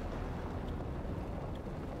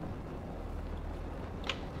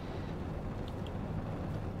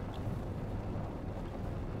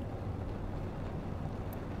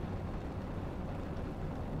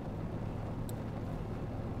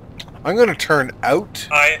 I'm gonna turn out.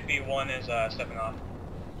 IFB 1 is stepping off.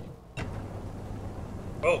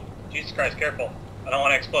 Oh, Jesus Christ, careful. I don't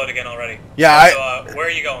want to explode again already. Yeah, So, where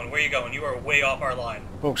are you going? Where are you going? You are way off our line.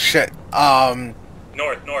 Oh shit.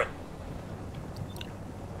 North.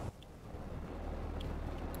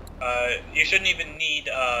 You shouldn't even need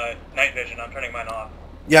night vision. I'm turning mine off.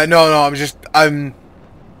 Yeah, no, I'm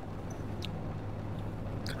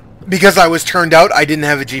because I was turned out, I didn't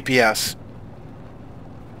have a GPS.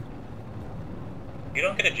 You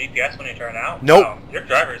don't get a GPS when you turn out? Nope. Wow, your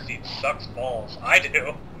driver's seat sucks balls. I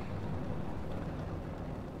do.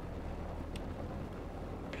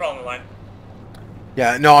 You're on the line.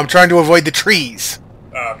 Yeah, no, I'm trying to avoid the trees.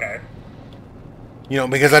 Oh, okay. You know,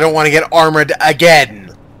 because I don't want to get armored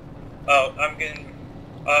again. Oh, I'm getting...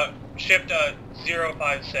 shift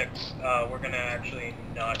 056. We're gonna actually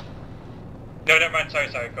not... No, never mind. Sorry.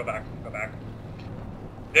 Go back.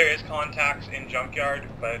 There is contacts in Junkyard,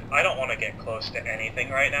 but I don't want to get close to anything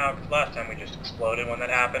right now, because last time we just exploded when that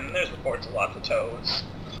happened, and there's reports of lots of tows.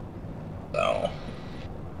 So...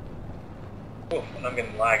 Oof, and I'm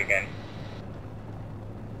getting lag again.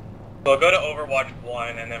 We'll go to Overwatch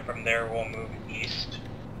 1, and then from there we'll move east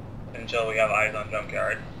until we have eyes on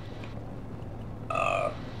Junkyard.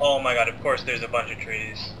 Oh my god, of course there's a bunch of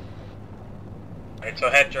trees. Alright, so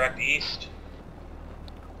head direct east.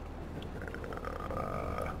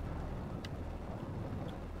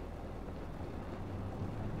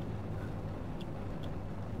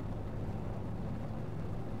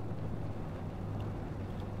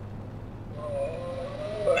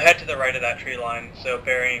 right of that tree line, so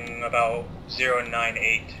bearing about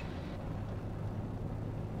 098.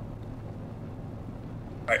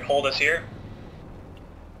 Alright, hold us here.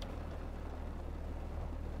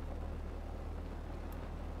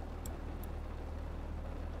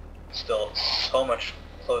 Still so much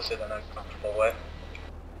closer than I'm comfortable with.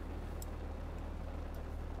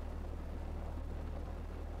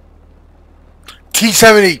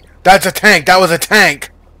 T-70! That's a tank! That was a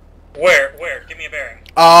tank! Where? Where? Give me a bearing.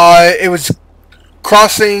 It was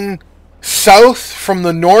crossing south from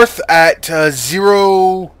the north at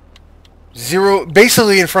 0...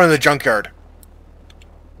 basically in front of the junkyard.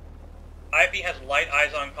 IFV has light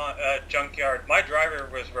eyes on junkyard. My driver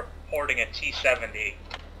was reporting a T-70.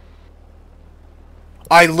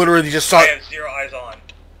 I literally just saw I it. have 0 eyes on.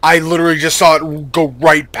 I literally just saw it go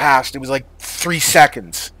right past. It was like 3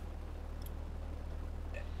 seconds.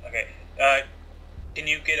 Okay. Can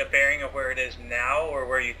you get a bearing of where it is now, or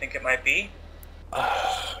where you think it might be?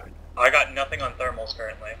 I got nothing on thermals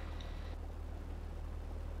currently.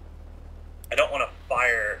 I don't want to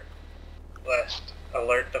fire, lest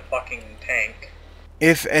alert the fucking tank.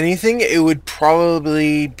 If anything, it would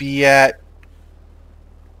probably be at...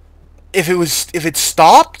 If it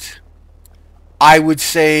stopped, I would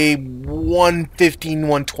say 115,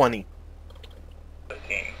 120.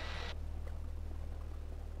 15.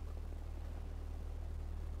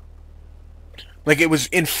 Like it was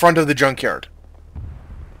in front of the junkyard.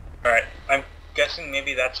 Alright, I'm guessing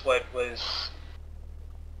maybe that's what was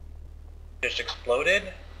just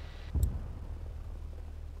exploded.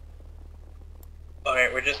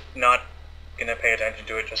 Alright, we're just not gonna pay attention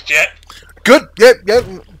to it just yet. Good. Yep. Yep.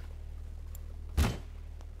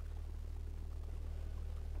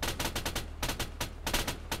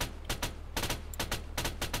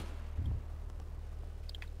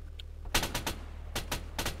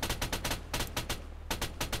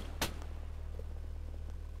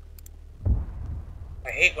 I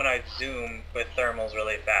hate when I zoom with thermals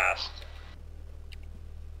really fast.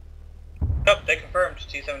 Nope, they confirmed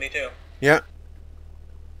T-72. Yeah.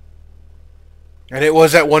 And it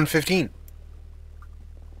was at 115.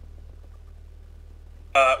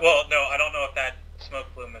 Well, no, I don't know if that smoke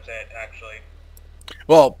plume is it, actually.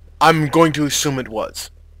 Well, I'm going to assume it was.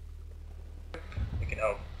 We can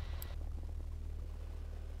hope.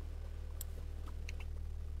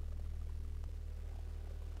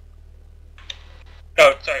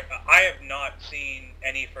 Oh, sorry, I have not seen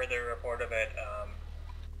any further report of it,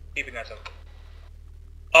 keeping us open.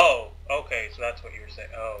 Oh, okay, so that's what you were saying.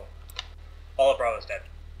 Oh. All of Bravo's dead.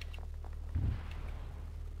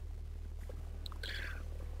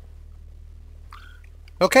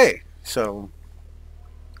 Okay, so...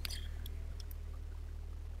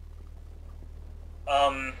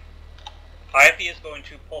 IFV is going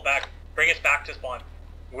to pull back, bring us back to spawn.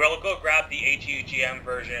 We'll go grab the ATUGM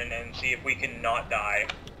version and see if we can not die.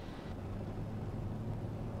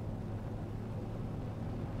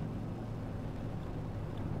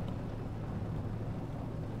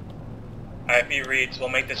 IFV reads, we'll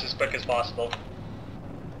make this as quick as possible.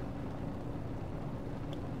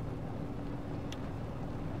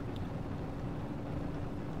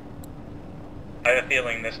 I have a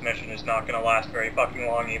feeling this mission is not going to last very fucking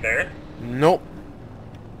long either. Nope.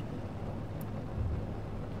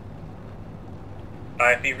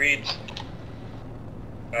 IFV reads.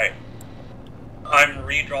 Right. I'm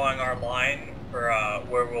redrawing our line for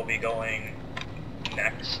where we'll be going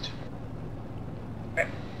next. Okay.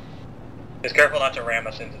 Just careful not to ram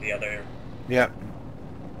us into the other. Yep.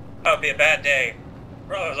 That would be a bad day.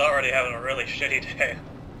 Bro's already having a really shitty day.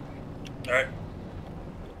 Alright.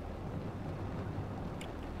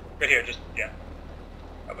 Right here, just, yeah.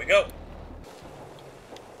 Up we go.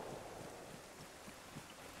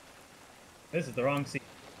 This is the wrong seat.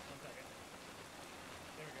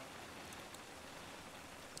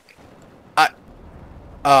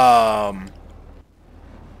 Alright,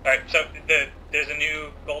 so there's a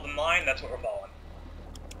new golden line, that's what we're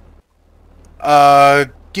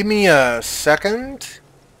following. Give me a second.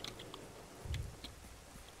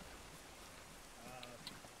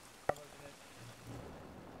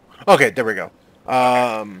 Okay, there we go.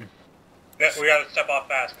 Yeah, we gotta step off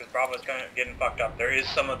fast, because Bravo's kind of getting fucked up. There is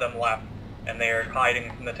some of them left, and they are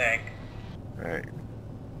hiding from the tank. Alright. I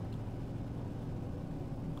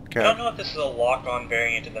Okay. don't know if this is a lock-on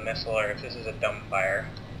variant of the missile, or if this is a dumbfire.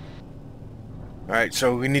 Alright,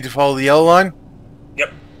 so we need to follow the yellow line?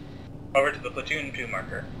 Yep. Over to the platoon 2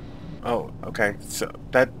 marker. Oh, okay. So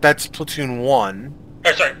that's platoon 1.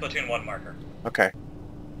 Or sorry, platoon 1 marker. Okay.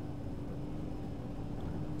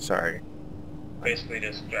 Sorry. Basically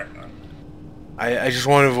just direct north. I just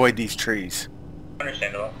want to avoid these trees.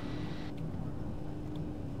 Understandable.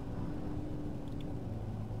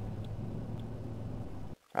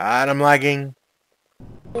 And I'm lagging.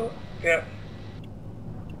 Yeah.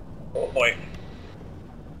 Oh boy.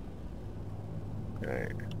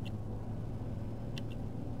 Alright.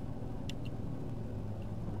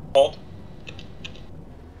 Hold.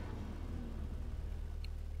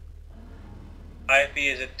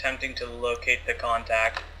 IFV is attempting to locate the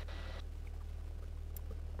contact.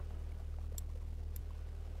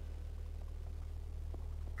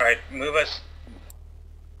 Alright, move us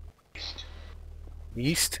east.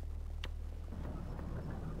 East?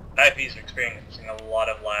 IFV is experiencing a lot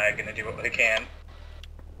of lag and to do what they can.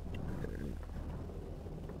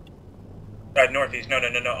 Northeast. No,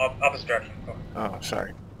 opposite direction. Oh,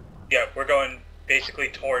 sorry. Yeah, we're going basically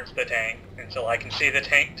towards the tank until I can see the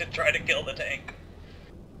tank to try to kill the tank.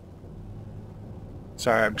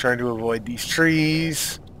 Sorry, I'm trying to avoid these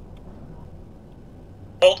trees.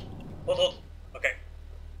 Hold. Okay.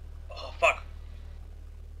 Oh, fuck.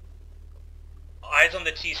 Eyes on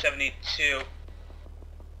the T-72.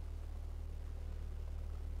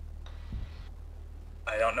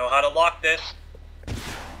 I don't know how to lock this.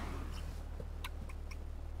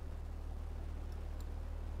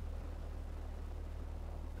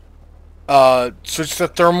 Switch to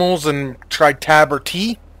thermals and try tab or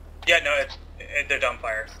T? Yeah, no, they're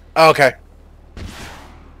dumbfire. Okay.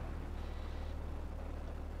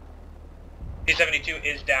 T-72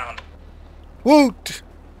 is down. Woot!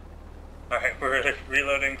 Alright, we're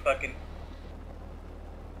reloading fucking...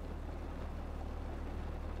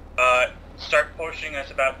 Start pushing us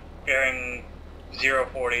about bearing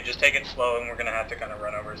 040. Just take it slow and we're gonna have to kind of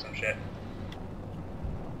run over some shit.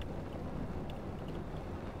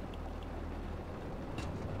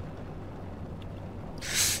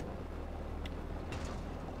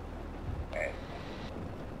 Alright.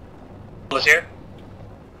 Is here.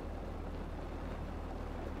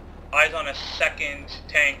 Eyes on a second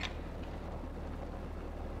tank.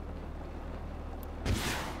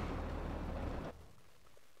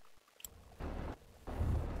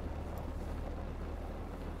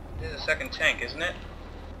 It is a second tank, isn't it?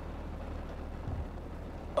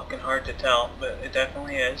 Fucking hard to tell, but it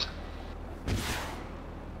definitely is.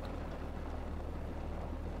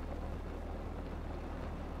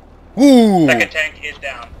 Woo! Second tank is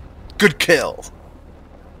down. Good kill.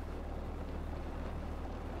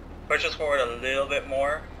 Push us forward a little bit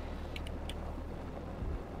more.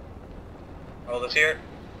 Hold us here.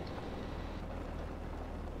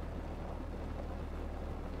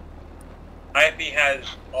 IFB has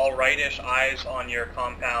all rightish eyes on your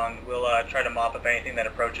compound. We'll try to mop up anything that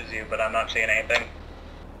approaches you, but I'm not seeing anything.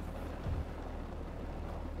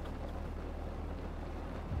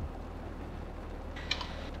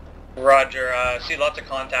 Roger, see lots of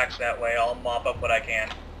contacts that way. I'll mop up what I can.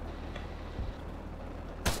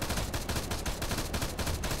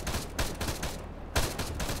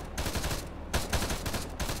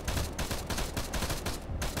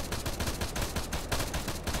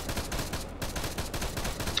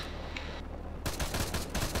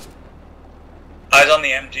 Eyes on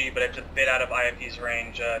the MG, but it's a bit out of IFP's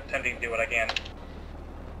range, attempting to do what I can.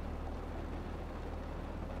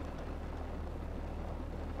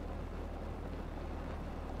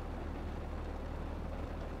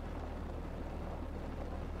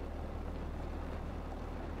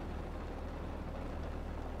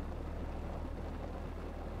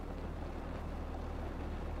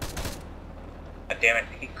 God damn it,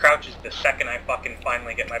 he crouches the second I fucking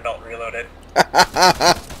finally get my belt reloaded.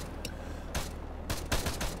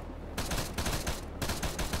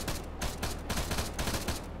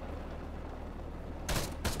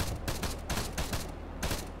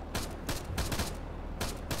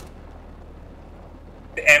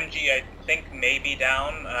 The MG, I think, may be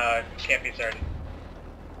down. Can't be certain.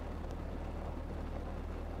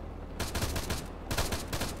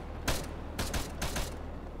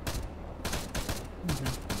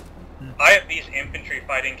 IFV's infantry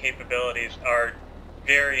fighting capabilities are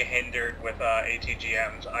very hindered with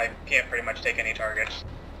ATGMs. I can't pretty much take any targets.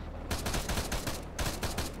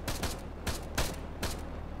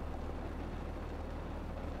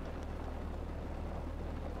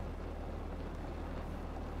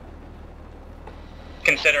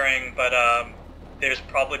 Considering, but there's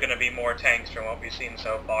probably going to be more tanks from what we've seen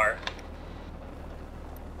so far.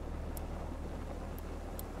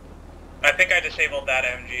 I think I disabled that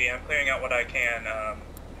MG. I'm clearing out what I can.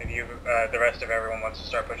 If you, the rest of everyone wants to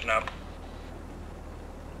start pushing up.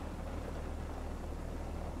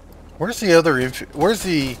 Where's the other where's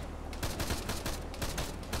the...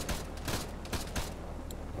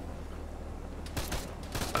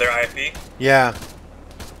 Other IFV? Yeah.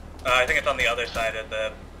 I think it's on the other side of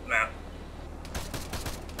the map.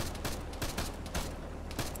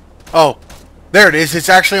 Oh, there it is. It's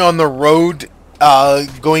actually on the road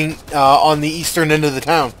going on the eastern end of the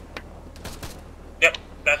town. Yep,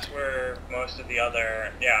 that's where most of the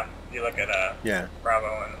other, yeah, you look at Yeah.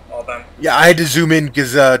 Bravo and all them. Yeah, I had to zoom in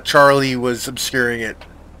because Charlie was obscuring it.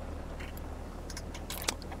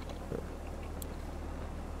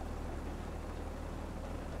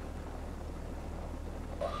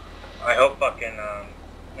 I hope fucking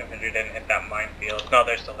infantry didn't hit that minefield. No,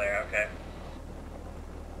 they're still there, okay.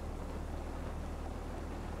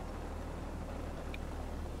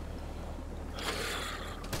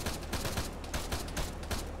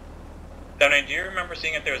 Donnie, do you remember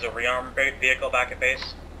seeing if there was a rearm vehicle back at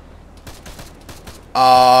base?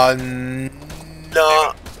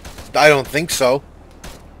 No, I don't think so.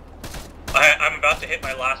 I'm about to hit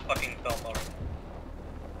my last fucking film already.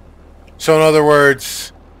 So in other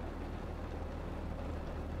words,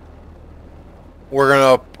 we'll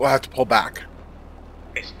have to pull back.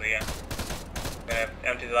 Basically, yeah. I'm gonna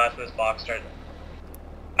empty the last of this box, start.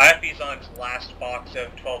 IFV's on its last box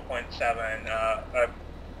of 12.7,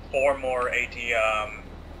 4 more AT,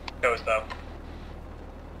 goes though.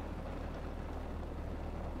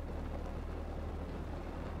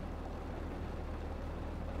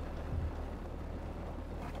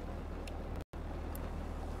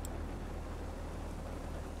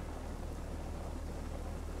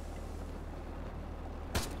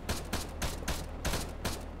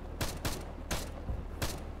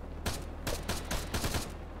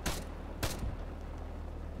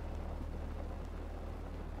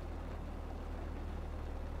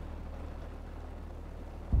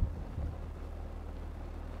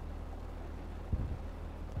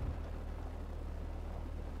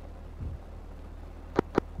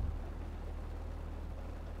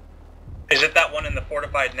 Is it that one in the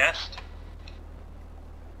fortified nest?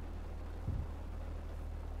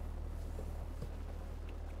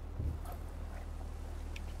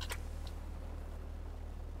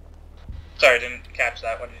 Sorry, I didn't catch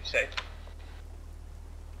that. What did you say?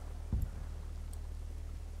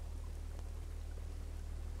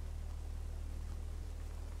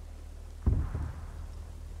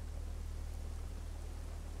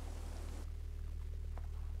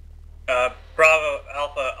 Bravo,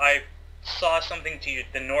 Alpha, I saw something to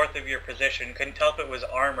the north of your position. Couldn't tell if it was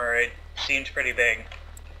armor. It seemed pretty big.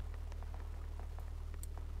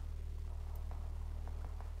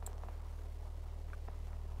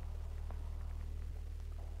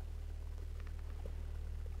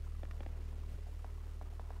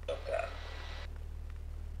 Okay.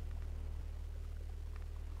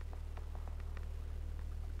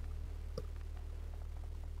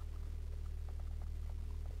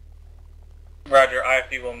 Roger,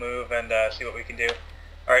 IFV will move and see what we can do.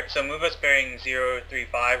 Alright, so move us bearing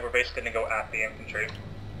 035. We're basically going to go at the infantry.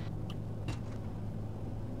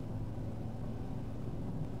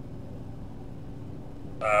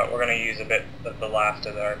 We're going to use a bit of the last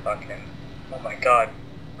of our fucking... Oh my god.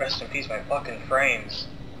 Rest in peace, my fucking frames.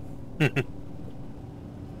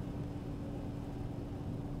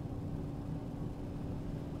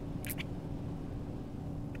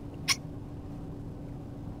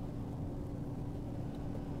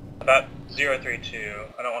 About 032.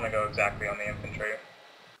 I don't want to go exactly on the infantry.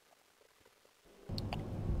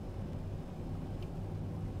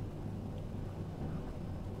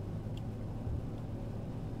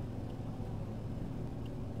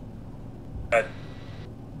 There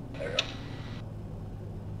we go.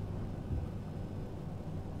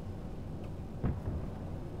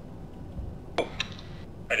 Ooh.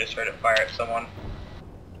 I just heard it fire at someone.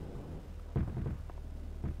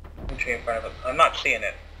 Infantry in front of us. I'm not seeing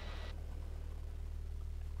it.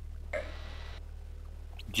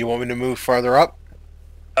 Do you want me to move farther up?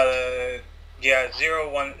 Yeah,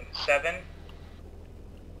 017.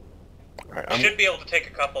 Alright, I should be able to take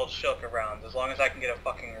a couple of shilka rounds, as long as I can get a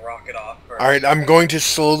fucking rocket off first. Alright, I'm going to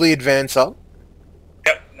slowly advance up.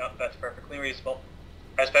 Yep, no, that's perfectly reasonable.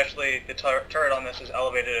 Especially the turret on this is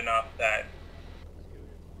elevated enough that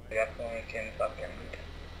I definitely can fucking...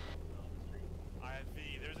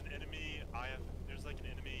 IFV, there's an enemy, there's like an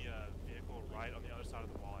enemy vehicle right on the other side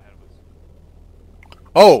of the wall ahead of us.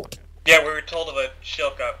 Oh! Yeah, we were told of a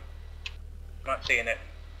shilka. I'm not seeing it.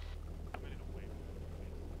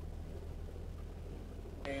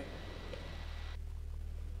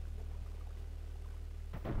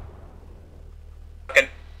 Fucking...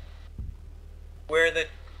 Where the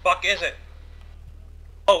fuck is it?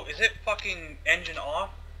 Oh, is it fucking engine off?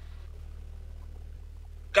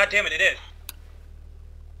 God damn it, it is.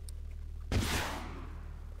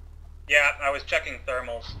 Yeah, I was checking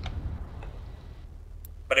thermals.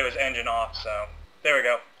 But it was engine off, so... There we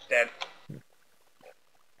go. It's dead.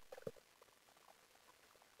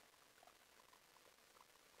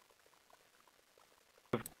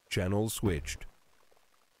 Channel switched.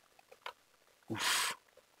 Oof.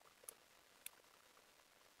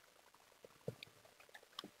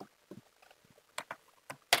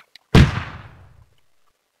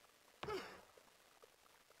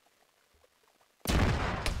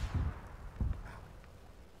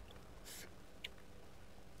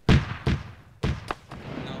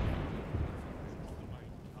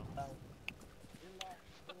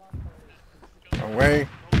 Away.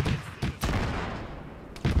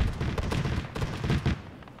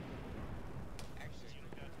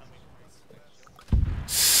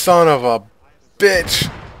 Son of a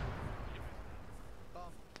bitch.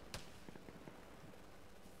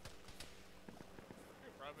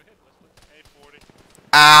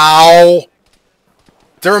 Ow. Is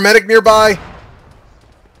there a medic nearby?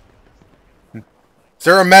 Is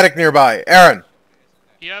there a medic nearby? Aaron.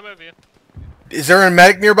 Yeah, I'm over here. Is there a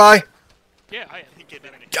medic nearby? Yeah, I am.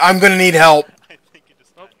 I'm gonna need help.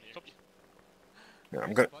 Oh, stop. Yeah,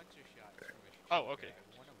 I'm gonna. Oh, okay.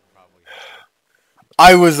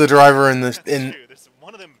 I was the driver in this. In. There's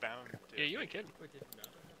one of them bound. Yeah, you ain't kidding.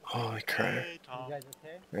 Holy crap! Hey, Tom. You guys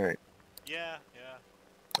okay? All right. Yeah, yeah.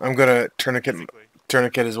 I'm gonna tourniquet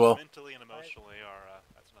as well. Mentally and emotionally are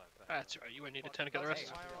that's another thing. That's right. You wouldn't need a tourniquet the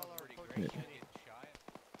rest.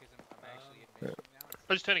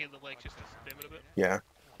 I just tourniquet the legs just to stim it a bit. Yeah.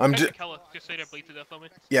 I'm just. Color, just so you don't bleed to death on me.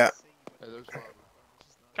 Yeah.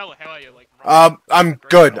 Color, how are you? Like. I'm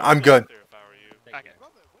good. I'm good. Okay.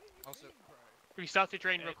 If you start to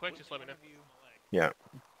drain real quick, just let me know. Yeah.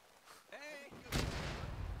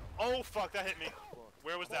 Oh fuck, that hit me.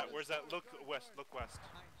 Where was that? Where's that? Look west. Look west.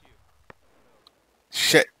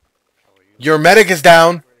 Shit. Your medic is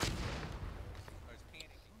down.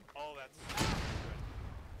 Oh, that's.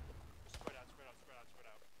 Spread out.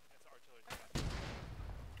 That's artillery.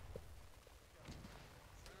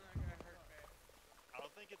 I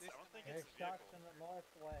don't think it's There's the shots vehicle. from the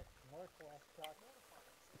northwest. Northwest shots.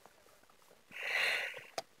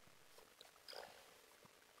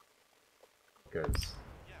 Because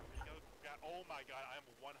Oh my god, I am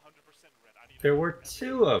 100% red. I need there were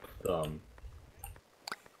two of them.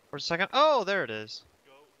 For a second. Oh, there it is.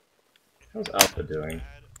 How's Alpha doing?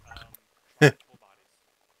 It's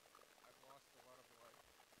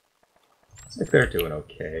like they're doing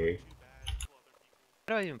okay.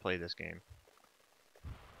 How do I even play this game?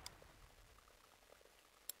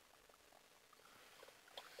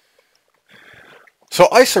 So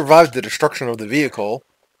I survived the destruction of the vehicle,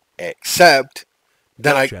 except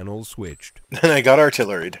then Channel switched. Then I got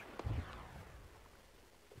artilleried.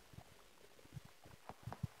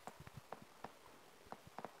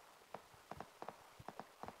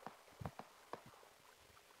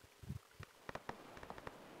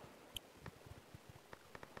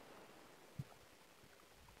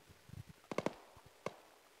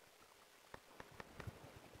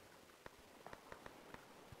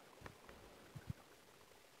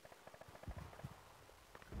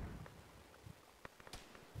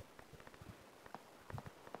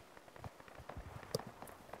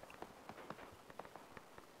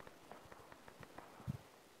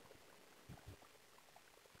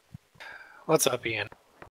 What's up, Ian?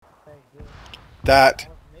 That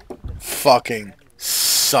fucking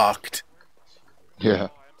sucked. Yeah.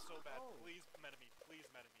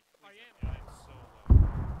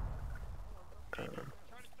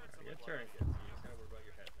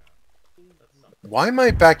 Why am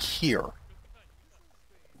I back here?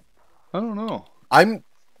 I don't know.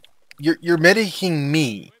 You're medicing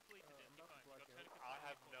me.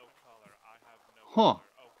 Huh.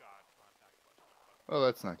 Oh,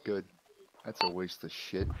 that's not good. That's a waste of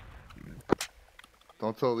shit.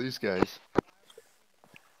 Don't tell these guys.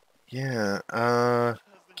 Yeah,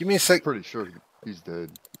 give me a sec. I'm pretty sure he's dead.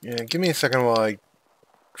 Yeah, give me a second while I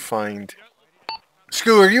find...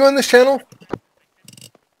 Scoo, are you on this channel?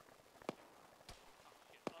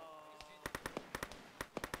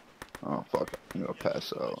 Oh, fuck. I'm gonna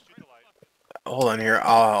pass out. Hold on here.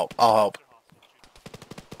 I'll help.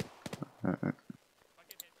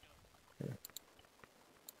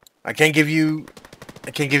 I can't give you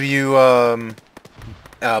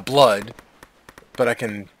blood, but I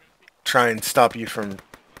can try and stop you from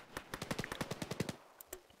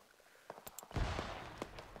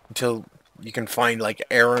until you can find like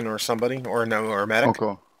Aaron or somebody or a medic.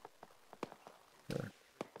 Okay. Yeah.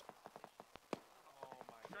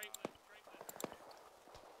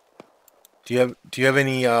 Do you have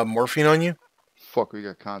any morphine on you? Fuck, we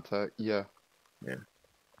got contact. Yeah. Yeah.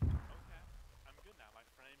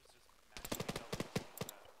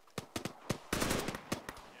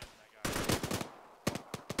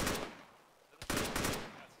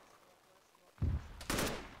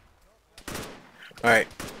 All right.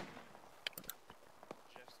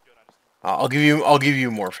 I'll give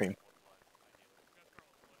you morphine.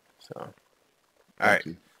 So, all right.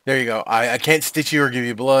 you. There you go. I can't stitch you or give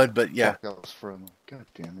you blood, but yeah. Fuck, that was friendly. God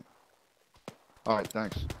damn it. Alright,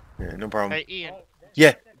 thanks. Yeah, no problem. Hey, Ian.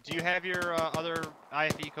 Yeah. Do you have your other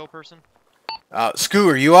IFE co-person? Scoo,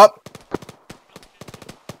 are you up?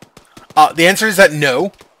 The answer is that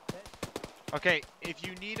no. Okay, if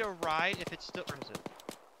you need a ride, if it's still... Where is it?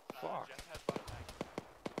 Fuck.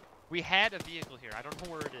 We had a vehicle here. I don't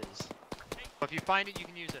know where it is. But if you find it, you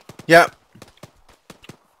can use it. Yeah.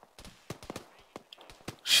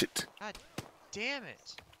 Shit. God damn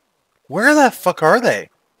it. Where the fuck are they?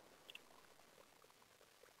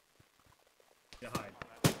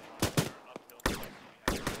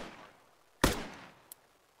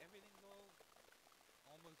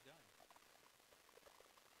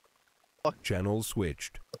 Channel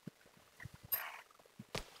switched.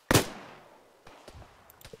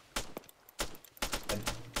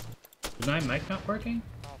 Is my mic not working?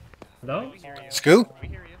 Hello? Scoo?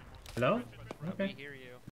 Hello? Okay.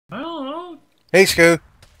 I don't know. Hey, Scoo.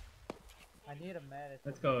 I need a medic.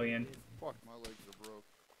 Let's go, Ian. Fuck, my legs are broke.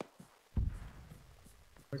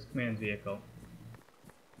 Where's Command's vehicle?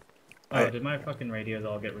 Oh, did my fucking radios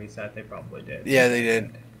all get reset? They probably did. Yeah, they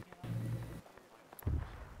did.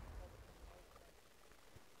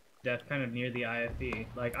 Death kind of near the IFV.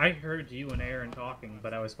 Like, I heard you and Aaron talking,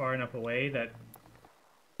 but I was far enough away that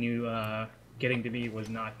you, getting to me was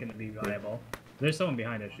not going to be viable. There's someone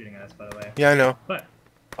behind us shooting at us, by the way. Yeah, I know. But,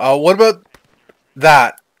 what about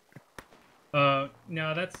that?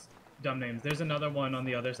 no, that's dumb names. There's another one on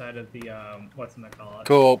the other side of the, what's in the call?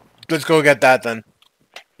 Cool. Let's go get that then.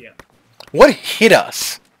 Yeah. What hit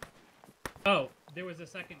us? Oh, there was a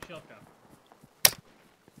second Shilka.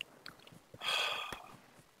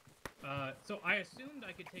 So I assumed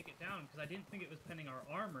I could take it down because I didn't think it was pending our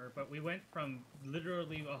armor, but we went from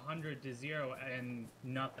literally 100 to 0 and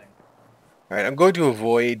nothing. Alright, I'm going to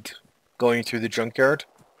avoid going through the junkyard.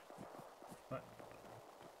 What?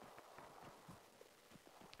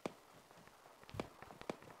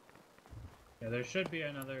 Yeah, there should be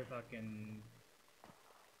another fucking...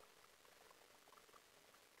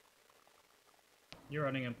 You're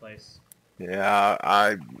running in place.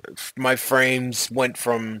 Yeah, my frames went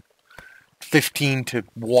from 15 to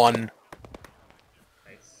 1.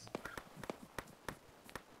 Nice.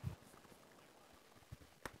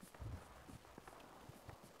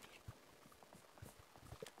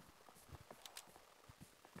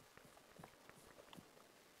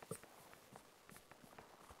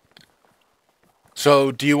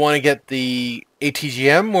 So, do you want to get the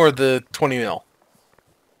ATGM or the 20 mil?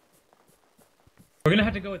 We're gonna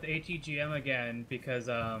have to go with ATGM again because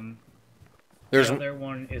There's the other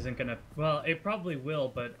one isn't gonna. Well, it probably will,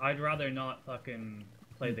 but I'd rather not fucking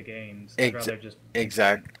play the games. I'd rather just.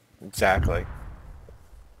 Exactly.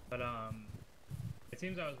 But it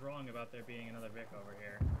seems I was wrong about there being another Vic over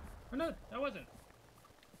here. Or no, I wasn't.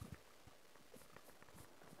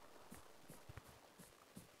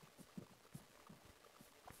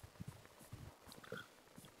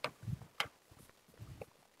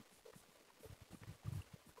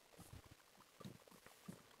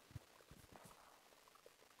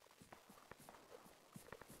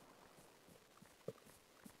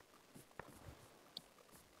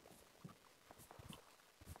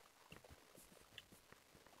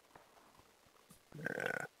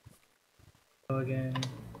 Go again.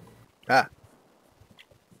 Ah.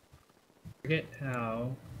 Forget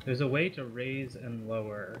how. There's a way to raise and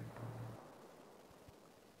lower.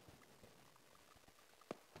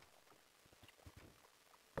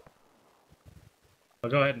 I'll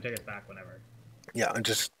go ahead and take us back whenever. Yeah, I'm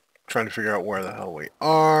just trying to figure out where the hell we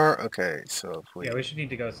are. Okay, so if we... Yeah, we should need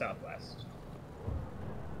to go southwest.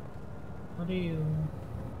 How do you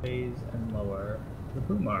raise and lower the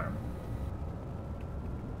boom arm?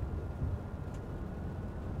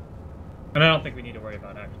 And I don't think we need to worry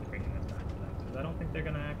about actually bringing this back to them, because I don't think they're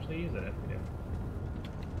going to actually use it if we do.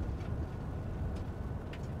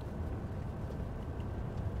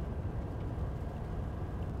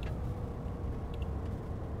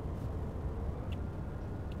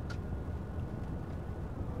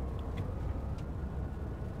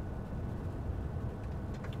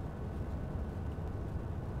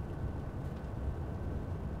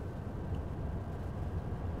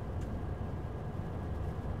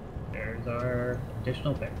 There's our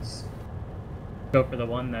additional picks. Go for the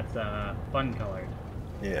one that's fun colored.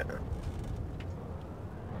 Yeah.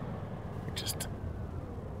 Just...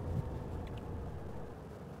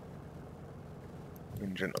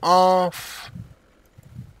 Engine off.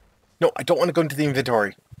 No, I don't want to go into the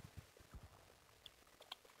inventory.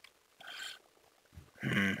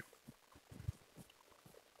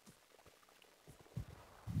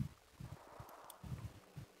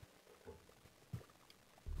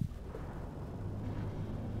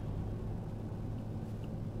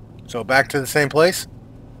 So back to the same place?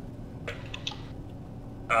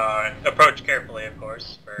 Approach carefully, of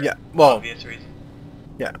course, for Yeah, well... obvious reasons.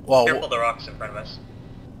 Yeah, well... Careful the rocks in front of us.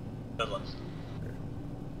 Good ones.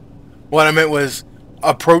 What I meant was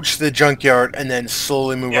approach the junkyard and then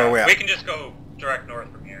slowly move our way we up. can just go direct north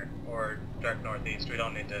from here, or direct northeast. We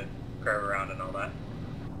don't need to curve around and all that.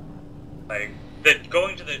 Like,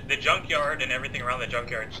 going to the junkyard and everything around the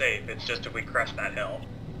junkyard safe, it's just if we crest that hill.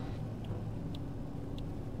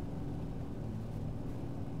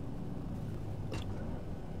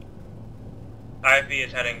 IFV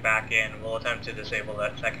is heading back in. We'll attempt to disable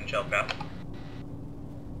that second shell cap.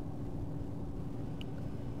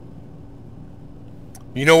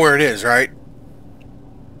 You know where it is, right?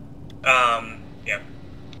 Yeah.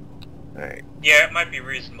 Alright. Yeah, it might be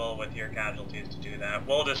reasonable with your casualties to do that.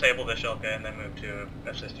 We'll disable the Shilka and then move to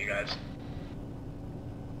assist you guys.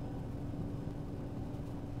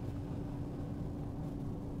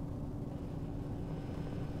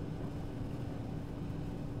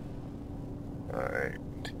 Alright.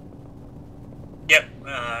 Yep,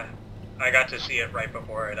 I got to see it right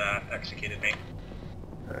before it executed me.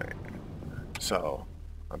 Alright. So,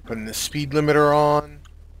 I'm putting the speed limiter on.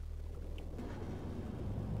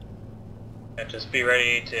 And just be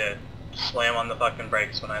ready to slam on the fucking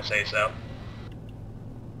brakes when I say so.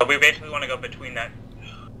 But we basically want to go between that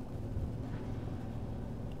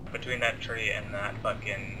tree and that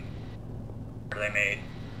fucking they made.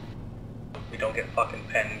 We don't get fucking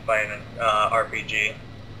penned by an RPG.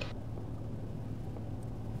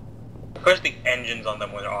 Of course the engines on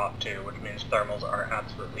them were off too, which means thermals are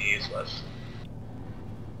absolutely useless.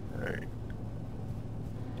 Alright.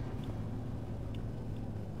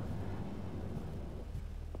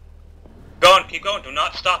 Go on, keep going, do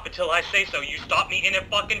not stop until I say so. You stop me in a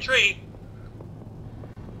fucking tree!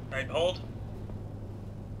 Alright, hold.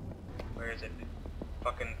 Where is it?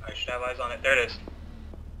 Fucking, I should have eyes on it. There it is.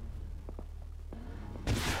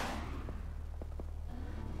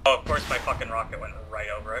 Oh, of course my fucking rocket went right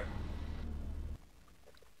over it.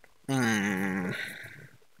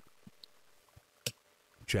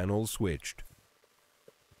 Channel switched.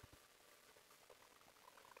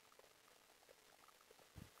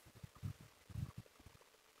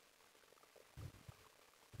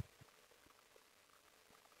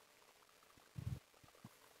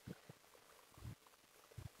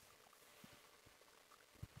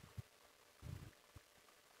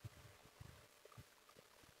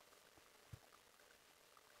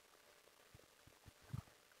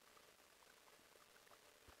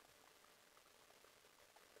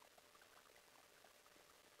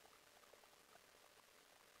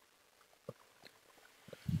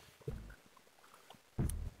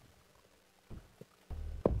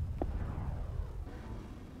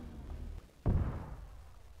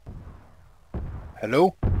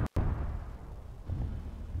 Hello?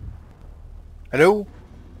 Hello?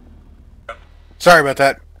 Sorry about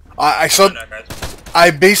that. I saw...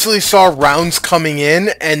 I basically saw rounds coming in,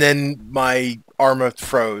 and then my armor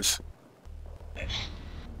froze.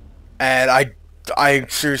 And I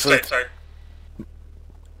seriously... Sorry.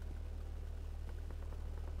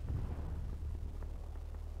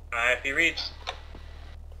 If he reads...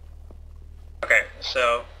 Okay,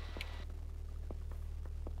 so...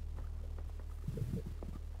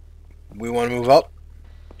 We want to move up?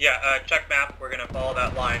 Yeah, check map. We're gonna follow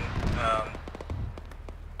that line.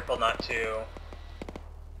 Careful not to...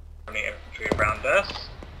 any infantry around us.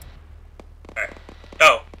 Okay.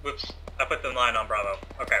 Oh, whoops. I put the line on Bravo.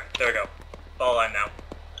 Okay, there we go. Follow line now.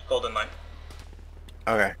 Golden line.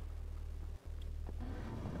 Okay.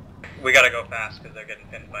 We gotta go fast because they're getting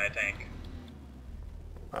pinned by a tank.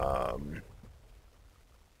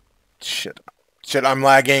 Shit. Shit, I'm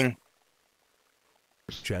lagging.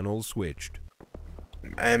 Channel switched.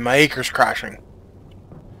 And my acre's crashing.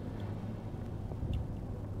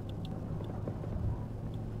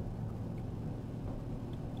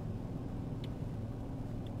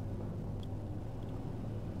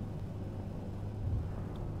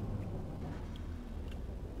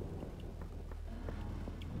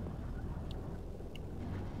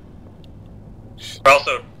 We're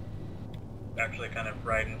also actually kind of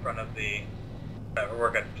right in front of the...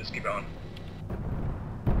 we're good. Just keep going.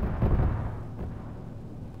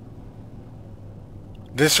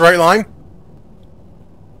 This right line?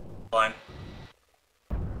 Line.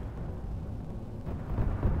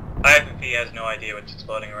 IFV has no idea what's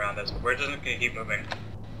exploding around us, but we're just gonna keep moving.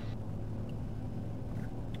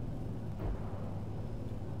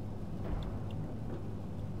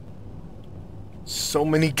 So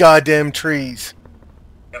many goddamn trees.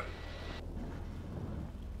 Yep.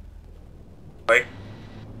 Wait.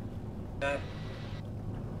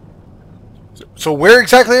 So where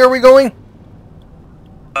exactly are we going?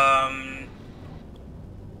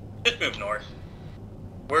 Just move north.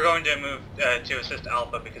 We're going to move to assist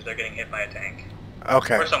Alpha because they're getting hit by a tank.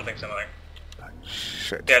 Okay. Or something similar.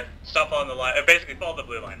 Shit. Yeah, stop following the line. Basically, follow the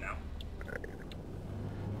blue line now.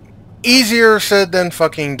 Easier said than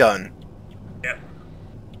fucking done. Yep.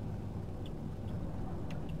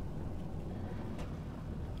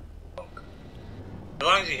 As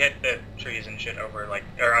long as you hit the trees and shit over, like,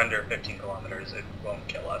 or under 15 kilometers, it won't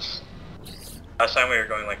kill us. Last time we were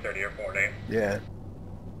going like 30 or 40. Yeah.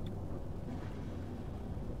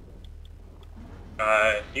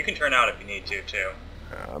 You can turn out if you need to, too.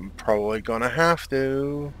 I'm probably gonna have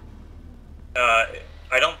to.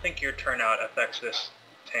 I don't think your turnout affects this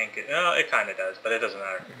tank. It kind of does, but it doesn't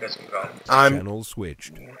matter. Let's keep going. Channel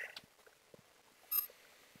switched.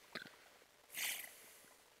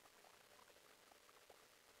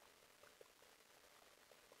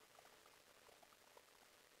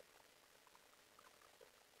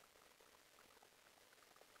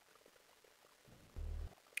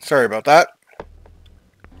 Sorry about that.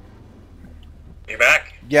 You're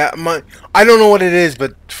back? Yeah, I don't know what it is,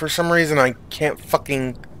 but for some reason I can't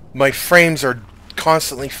fucking... My frames are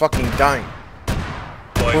constantly fucking dying.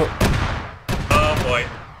 Boy. Oh boy.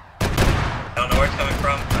 I don't know where it's coming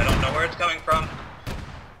from. I don't know where it's coming from.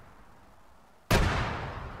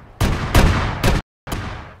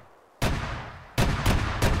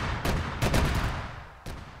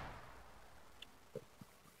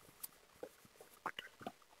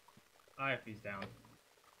 IFV's down.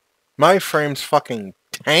 My frames fucking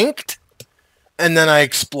tanked, and then I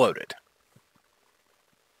exploded.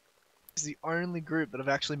 It's the only group that have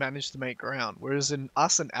actually managed to make ground, whereas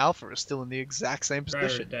us and Alpha are still in the exact same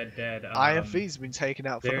position. Dead. IFV's been taken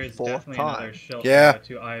out for the There's 4th definitely time. another shield Yeah.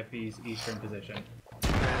 to IFV's eastern position.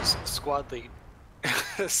 As squad lead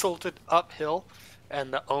assaulted uphill,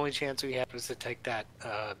 and the only chance we had was to take that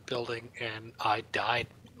building, and I died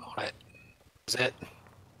on it. That was it.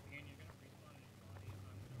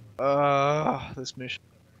 This mission.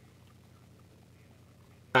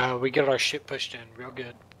 We got our shit pushed in real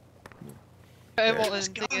good. Hey, Give well, us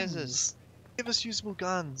and the thing is guns. Give us usable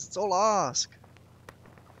guns. It's all I ask.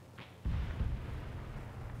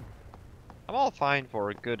 I'm all fine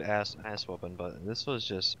for a good ass whooping, but this was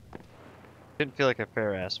just didn't feel like a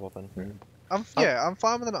fair ass whooping. I'm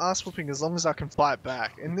fine with an ass whooping as long as I can fight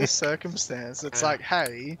back. In this circumstance, it's like,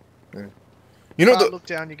 hey, You know, look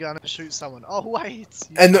down your gun and shoot someone. Oh wait,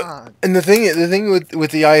 you and can't. the thing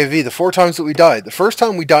with the IFV, the 4 times that we died, the first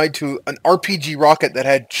time we died to an RPG rocket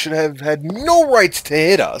that should have had no rights to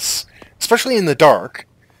hit us, especially in the dark.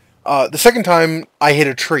 The second time I hit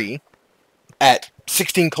a tree at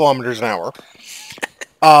 16 kilometers an hour.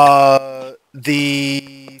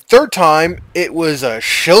 The third time it was a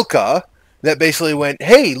Shilka that basically went,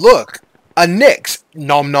 "Hey, look, a Nix,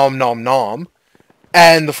 nom nom nom nom."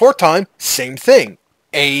 And the 4th time, same thing.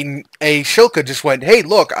 A Shilka just went, "Hey,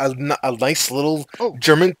 look, a nice little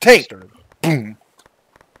German tank." Boom.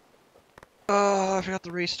 Oh, I forgot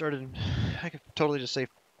the race started. I could totally just say,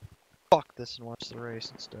 fuck this and watch the race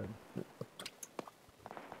instead. If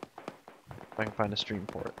I can find a stream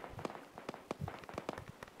for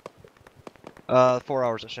it. 4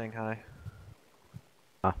 hours at Shanghai.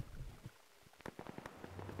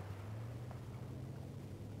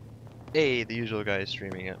 Hey, the usual guy is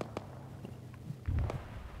streaming it.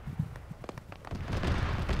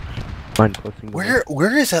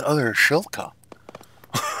 Where is that other Shilka?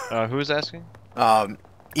 Who's asking?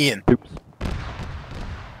 Ian. Oops.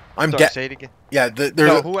 I'm Sorry, say it again. Yeah, there's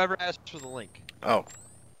no, whoever asked for the link. Oh.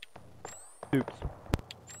 Oops.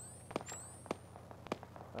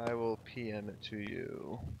 I will PM it to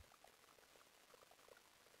you.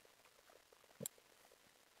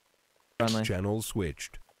 Channel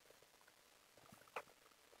switched.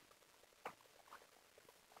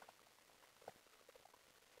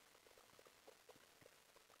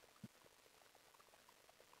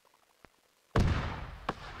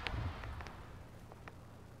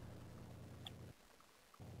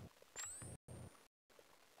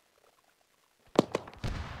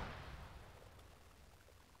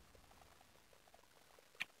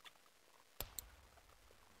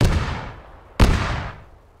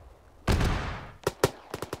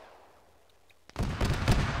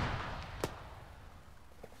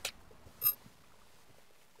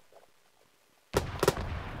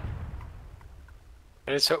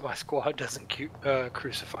 I just hope my squad doesn't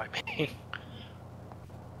crucify me.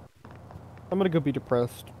 I'm gonna go be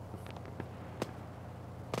depressed.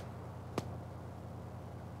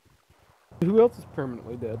 Who else is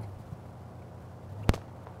permanently dead?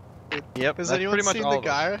 Yep, Has that's anyone pretty much seen all the of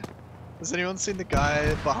us. guy? Has anyone seen the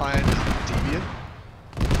guy behind Deviant?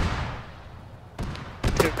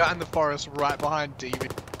 The guy in the forest right behind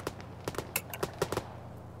Deviant.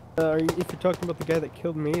 If you're talking about the guy that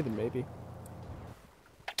killed me, then maybe.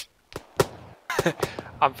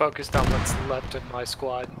 I'm focused on what's left of my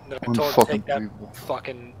squad. I told him to take that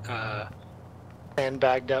fucking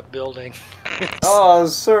sandbagged up building. Oh,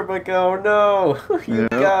 Serpico, no! You Yeah.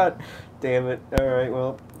 got... Damn it. Alright,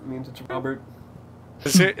 well, means it's Robert.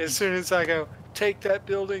 As soon as I go, take that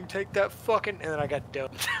building, take that fucking... And then I got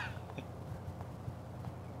dumped.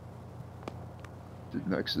 Did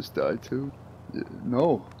Nexus die too? Yeah,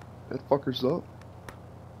 no. That fucker's up.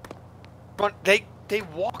 But they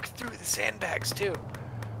walk through the sandbags too.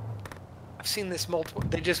 I've seen this multiple.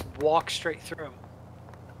 They just walk straight through them.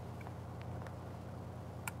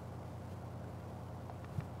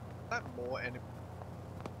 That more enemy.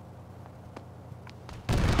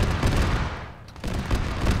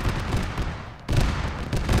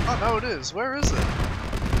 Oh no, it is. Where is it?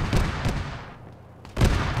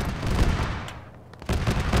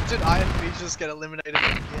 Did IFV just get eliminated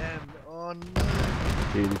again? Oh no.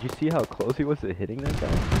 Dude, did you see how close he was to hitting that guy?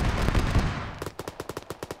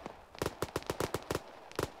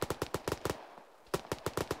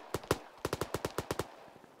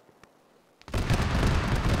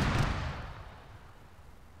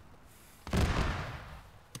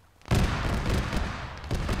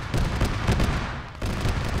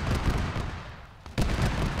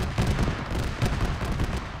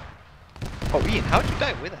 Oh, Ian, how'd you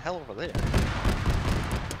die way the hell over there?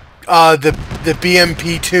 The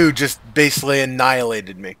BMP-2 just basically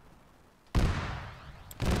annihilated me.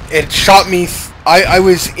 It shot me. I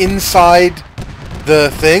was inside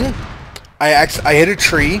the thing. I hit a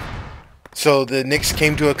tree, so the Nix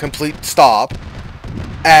came to a complete stop.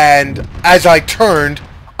 And as I turned,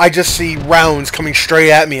 I just see rounds coming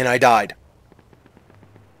straight at me, and I died.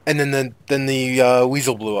 And then the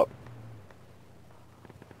weasel blew up.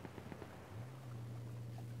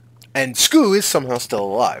 And Scoo is somehow still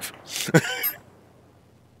alive.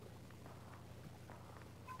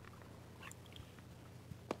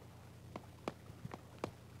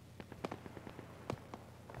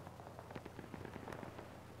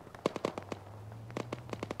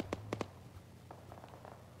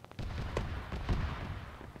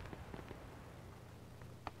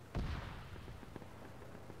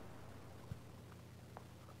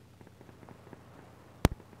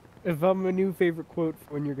 If I'm a new favorite quote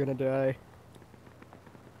for when you're gonna die.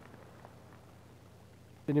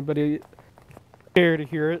 Anybody care to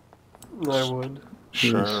hear it? I would.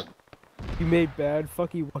 Sure. You made bad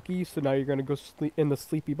fucky wucky, so now you're gonna go sleep in the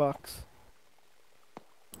sleepy box.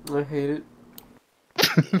 I hate it.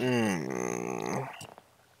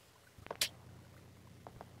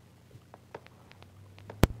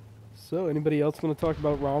 So, anybody else want to talk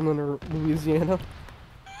about ramen or Louisiana?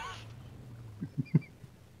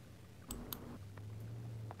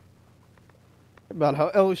 About how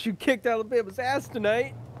LSU kicked Alabama's ass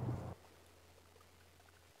tonight.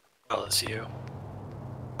 LSU.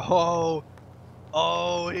 Oh,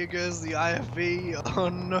 oh, here goes the IFV. Oh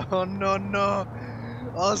no, no, no.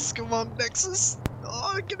 Oh, come on, Nexus.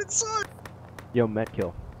 Oh, get inside. Yo,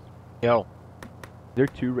 Metkill. Yo. There are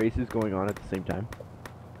 2 races going on at the same time?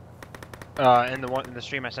 In the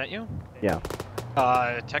stream I sent you? Yeah.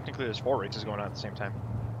 Technically there's 4 races going on at the same time.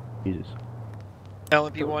 Jesus.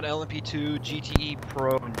 LMP1, LMP2, GTE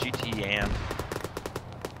Pro, and GTE and.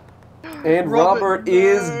 And Robert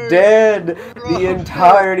is dead! The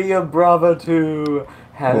entirety of Bravo 2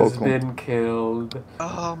 has been killed.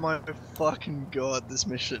 Oh my fucking god, this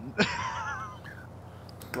mission.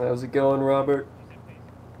 How's it going, Robert?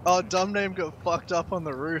 Oh, dumb name got fucked up on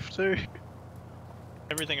the roof too.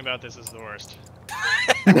 Everything about this is the worst.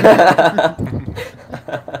 What's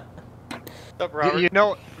up, Robert? You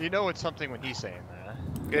know it's something when he's saying that.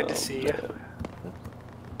 Good to see you.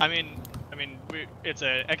 I mean, it's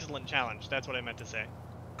an excellent challenge. That's what I meant to say.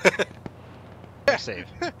 Nice save.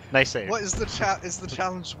 Nice save. What is the is the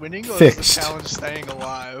challenge winning or Fixed. is the challenge staying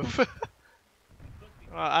alive?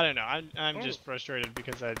 Well, I don't know. I'm just frustrated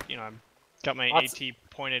because I've got my AT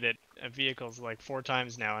pointed at vehicles like 4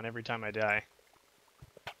 times now, and every time I die.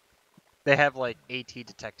 They have like AT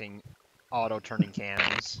detecting auto turning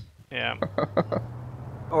cannons. Yeah.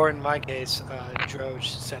 Or in my case, Droge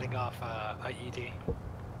setting off IED.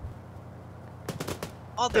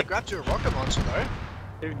 Oh, they grabbed your rocket launcher though.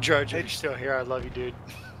 Dude, Droge, if you're still here, I love you, dude.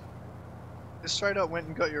 They straight up went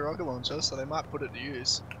and got your rocket launcher, so they might put it to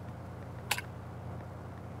use.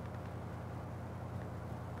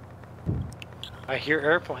 I hear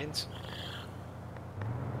airplanes.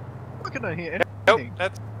 What can I hear? Nope,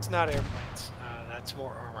 that's not airplanes. That's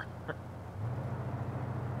more armor.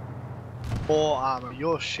 More armor.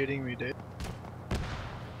 You're shitting me, dude.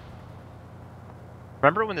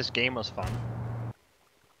 Remember when this game was fun?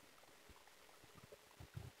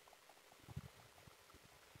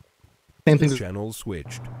 Same thing. Channel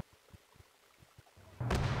switched.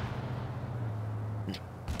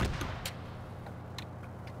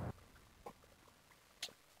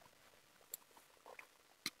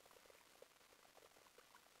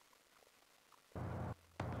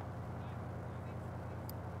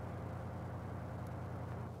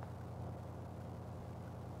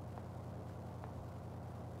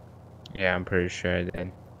 Yeah, I'm pretty sure I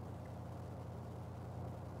did.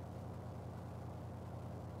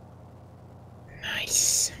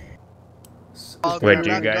 Nice. Oh, Wait, they're do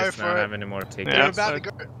you about to go guys for not it. have any more tickets? They're about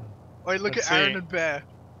to go. Wait, look Let's at Aaron see. and Bear.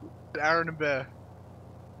 Aaron and Bear.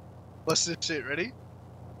 What's this shit? Ready?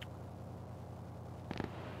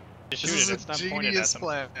 Just This shoot is it. a It's not pointed at genius them.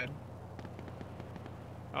 plan.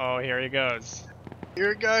 Oh, here he goes.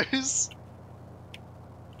 Here it goes.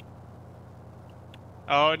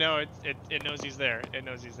 Oh no, it knows he's there. It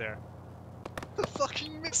knows he's there. The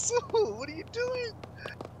fucking missile! What are you doing?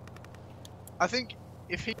 I think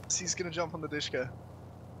if he's gonna jump on the Dishka.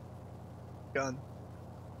 Gun.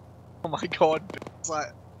 Oh my god, it's like.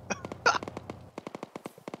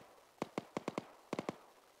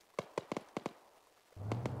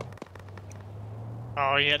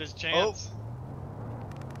 Oh, he had his chance.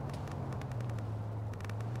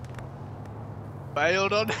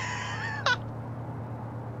 Bailed on.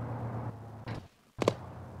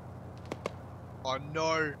 Oh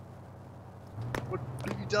no. What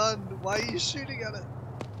have you done? Why are you shooting at it?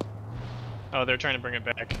 Oh, they're trying to bring it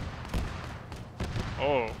back.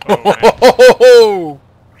 Oh, Oh!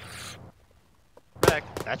 Back,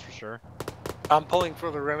 that's for sure. I'm pulling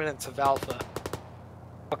for the remnants of Alpha.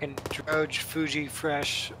 Fucking Droge, Fuji,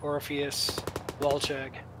 Fresh, Orpheus,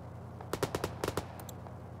 Walchek.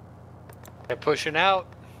 They're pushing out.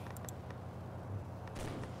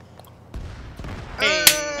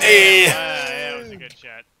 Hey! that was a good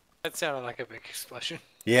shot. That sounded like a big explosion.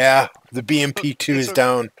 Yeah, the BMP-2 is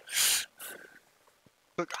down.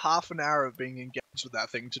 Took half an hour of being engaged with that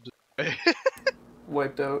thing to do.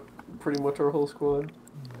 Wiped out pretty much our whole squad.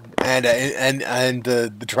 And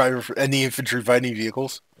the driver and the infantry fighting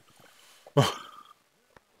vehicles.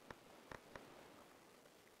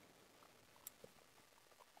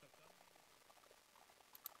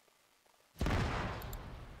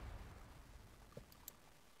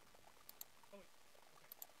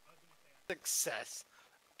 Success.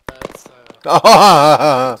 It's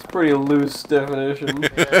a pretty loose definition.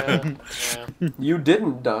 Yeah, yeah. You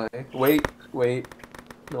didn't die. Wait.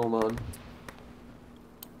 Hold on.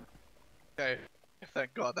 Okay,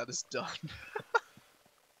 thank God that is done.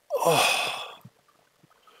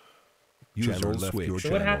 Channel switched.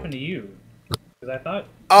 So what happened to you? Because I thought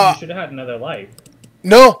you should have had another life.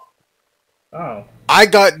 No. Oh. I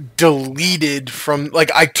got deleted from,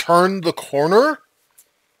 like, I turned the corner,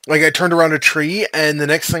 like, I turned around a tree, and the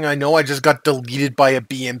next thing I know, I just got deleted by a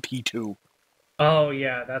BMP-2. Oh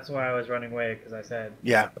yeah, that's why I was running away, because I said.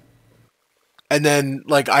 Yeah. And then,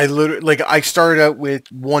 like, I started out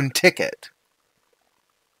with one ticket.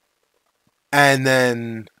 And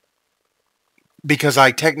then, because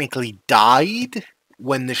I technically died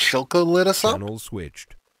when the Shilka lit us up. Channel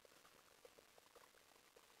switched.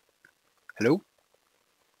 Hello?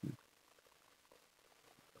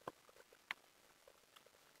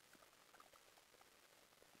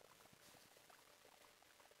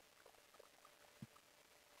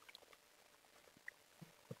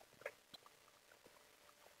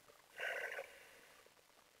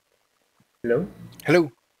 Hello?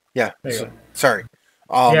 Hello? Yeah. There you go. Sorry.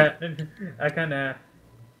 Yeah, I kind of.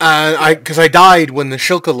 Because I died when the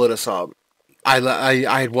Shilka lit us up. I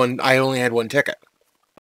only had one ticket.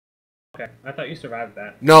 Okay, I thought you survived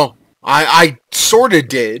that. No, I sort of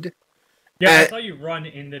did. Yeah, I saw you run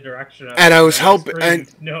in the direction of. And I was helping.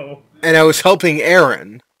 No. And I was helping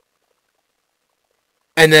Aaron.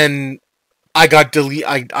 And then I got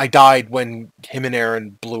I died when him and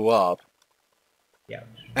Aaron blew up. Yeah.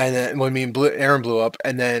 And then when Aaron blew up,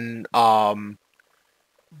 and then I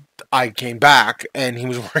came back, and he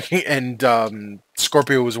was working, and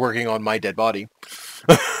Scorpio was working on my dead body.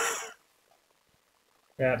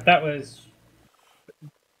 Yeah, that was.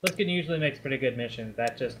 Luskin usually makes pretty good missions.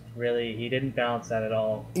 That just really, he didn't balance that at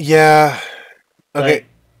all. Yeah. Okay. Like,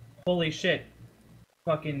 holy shit.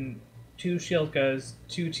 Fucking 2 Shilkas,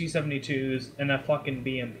 2 T-72s, and a fucking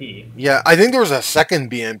BMP. Yeah, I think there was a second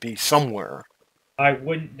BMP somewhere. I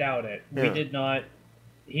wouldn't doubt it. Yeah. We did not.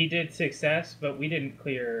 he did success, but we didn't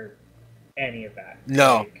clear any of that.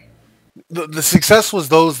 No. Like, The success was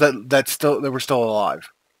those that were still alive.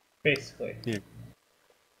 basically. Yeah.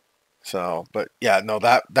 So, but yeah, no,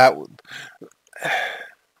 that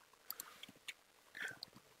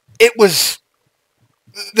it was.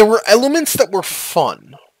 There were elements that were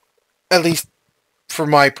fun, at least from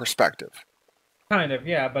my perspective. Kind of,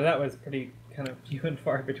 yeah, but that was pretty kind of few and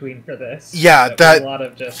far between for this. Yeah, was that a lot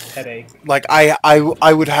of just headache. Like I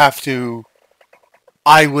would have to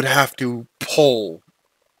pull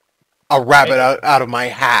a rabbit out of my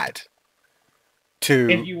hat to.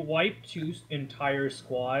 If you wipe 2 entire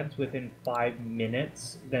squads within 5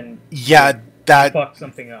 minutes, then Yeah, you that fuck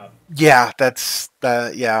something up. Yeah, that's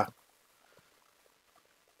that. Yeah.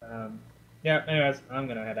 Yeah. Anyways, I'm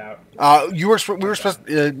gonna head out. We were supposed.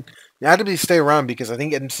 You had to stay around because I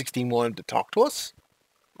think M16 wanted to talk to us,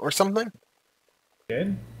 or something.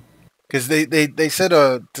 Good. Because they said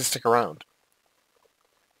to stick around.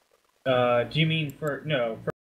 Do you mean for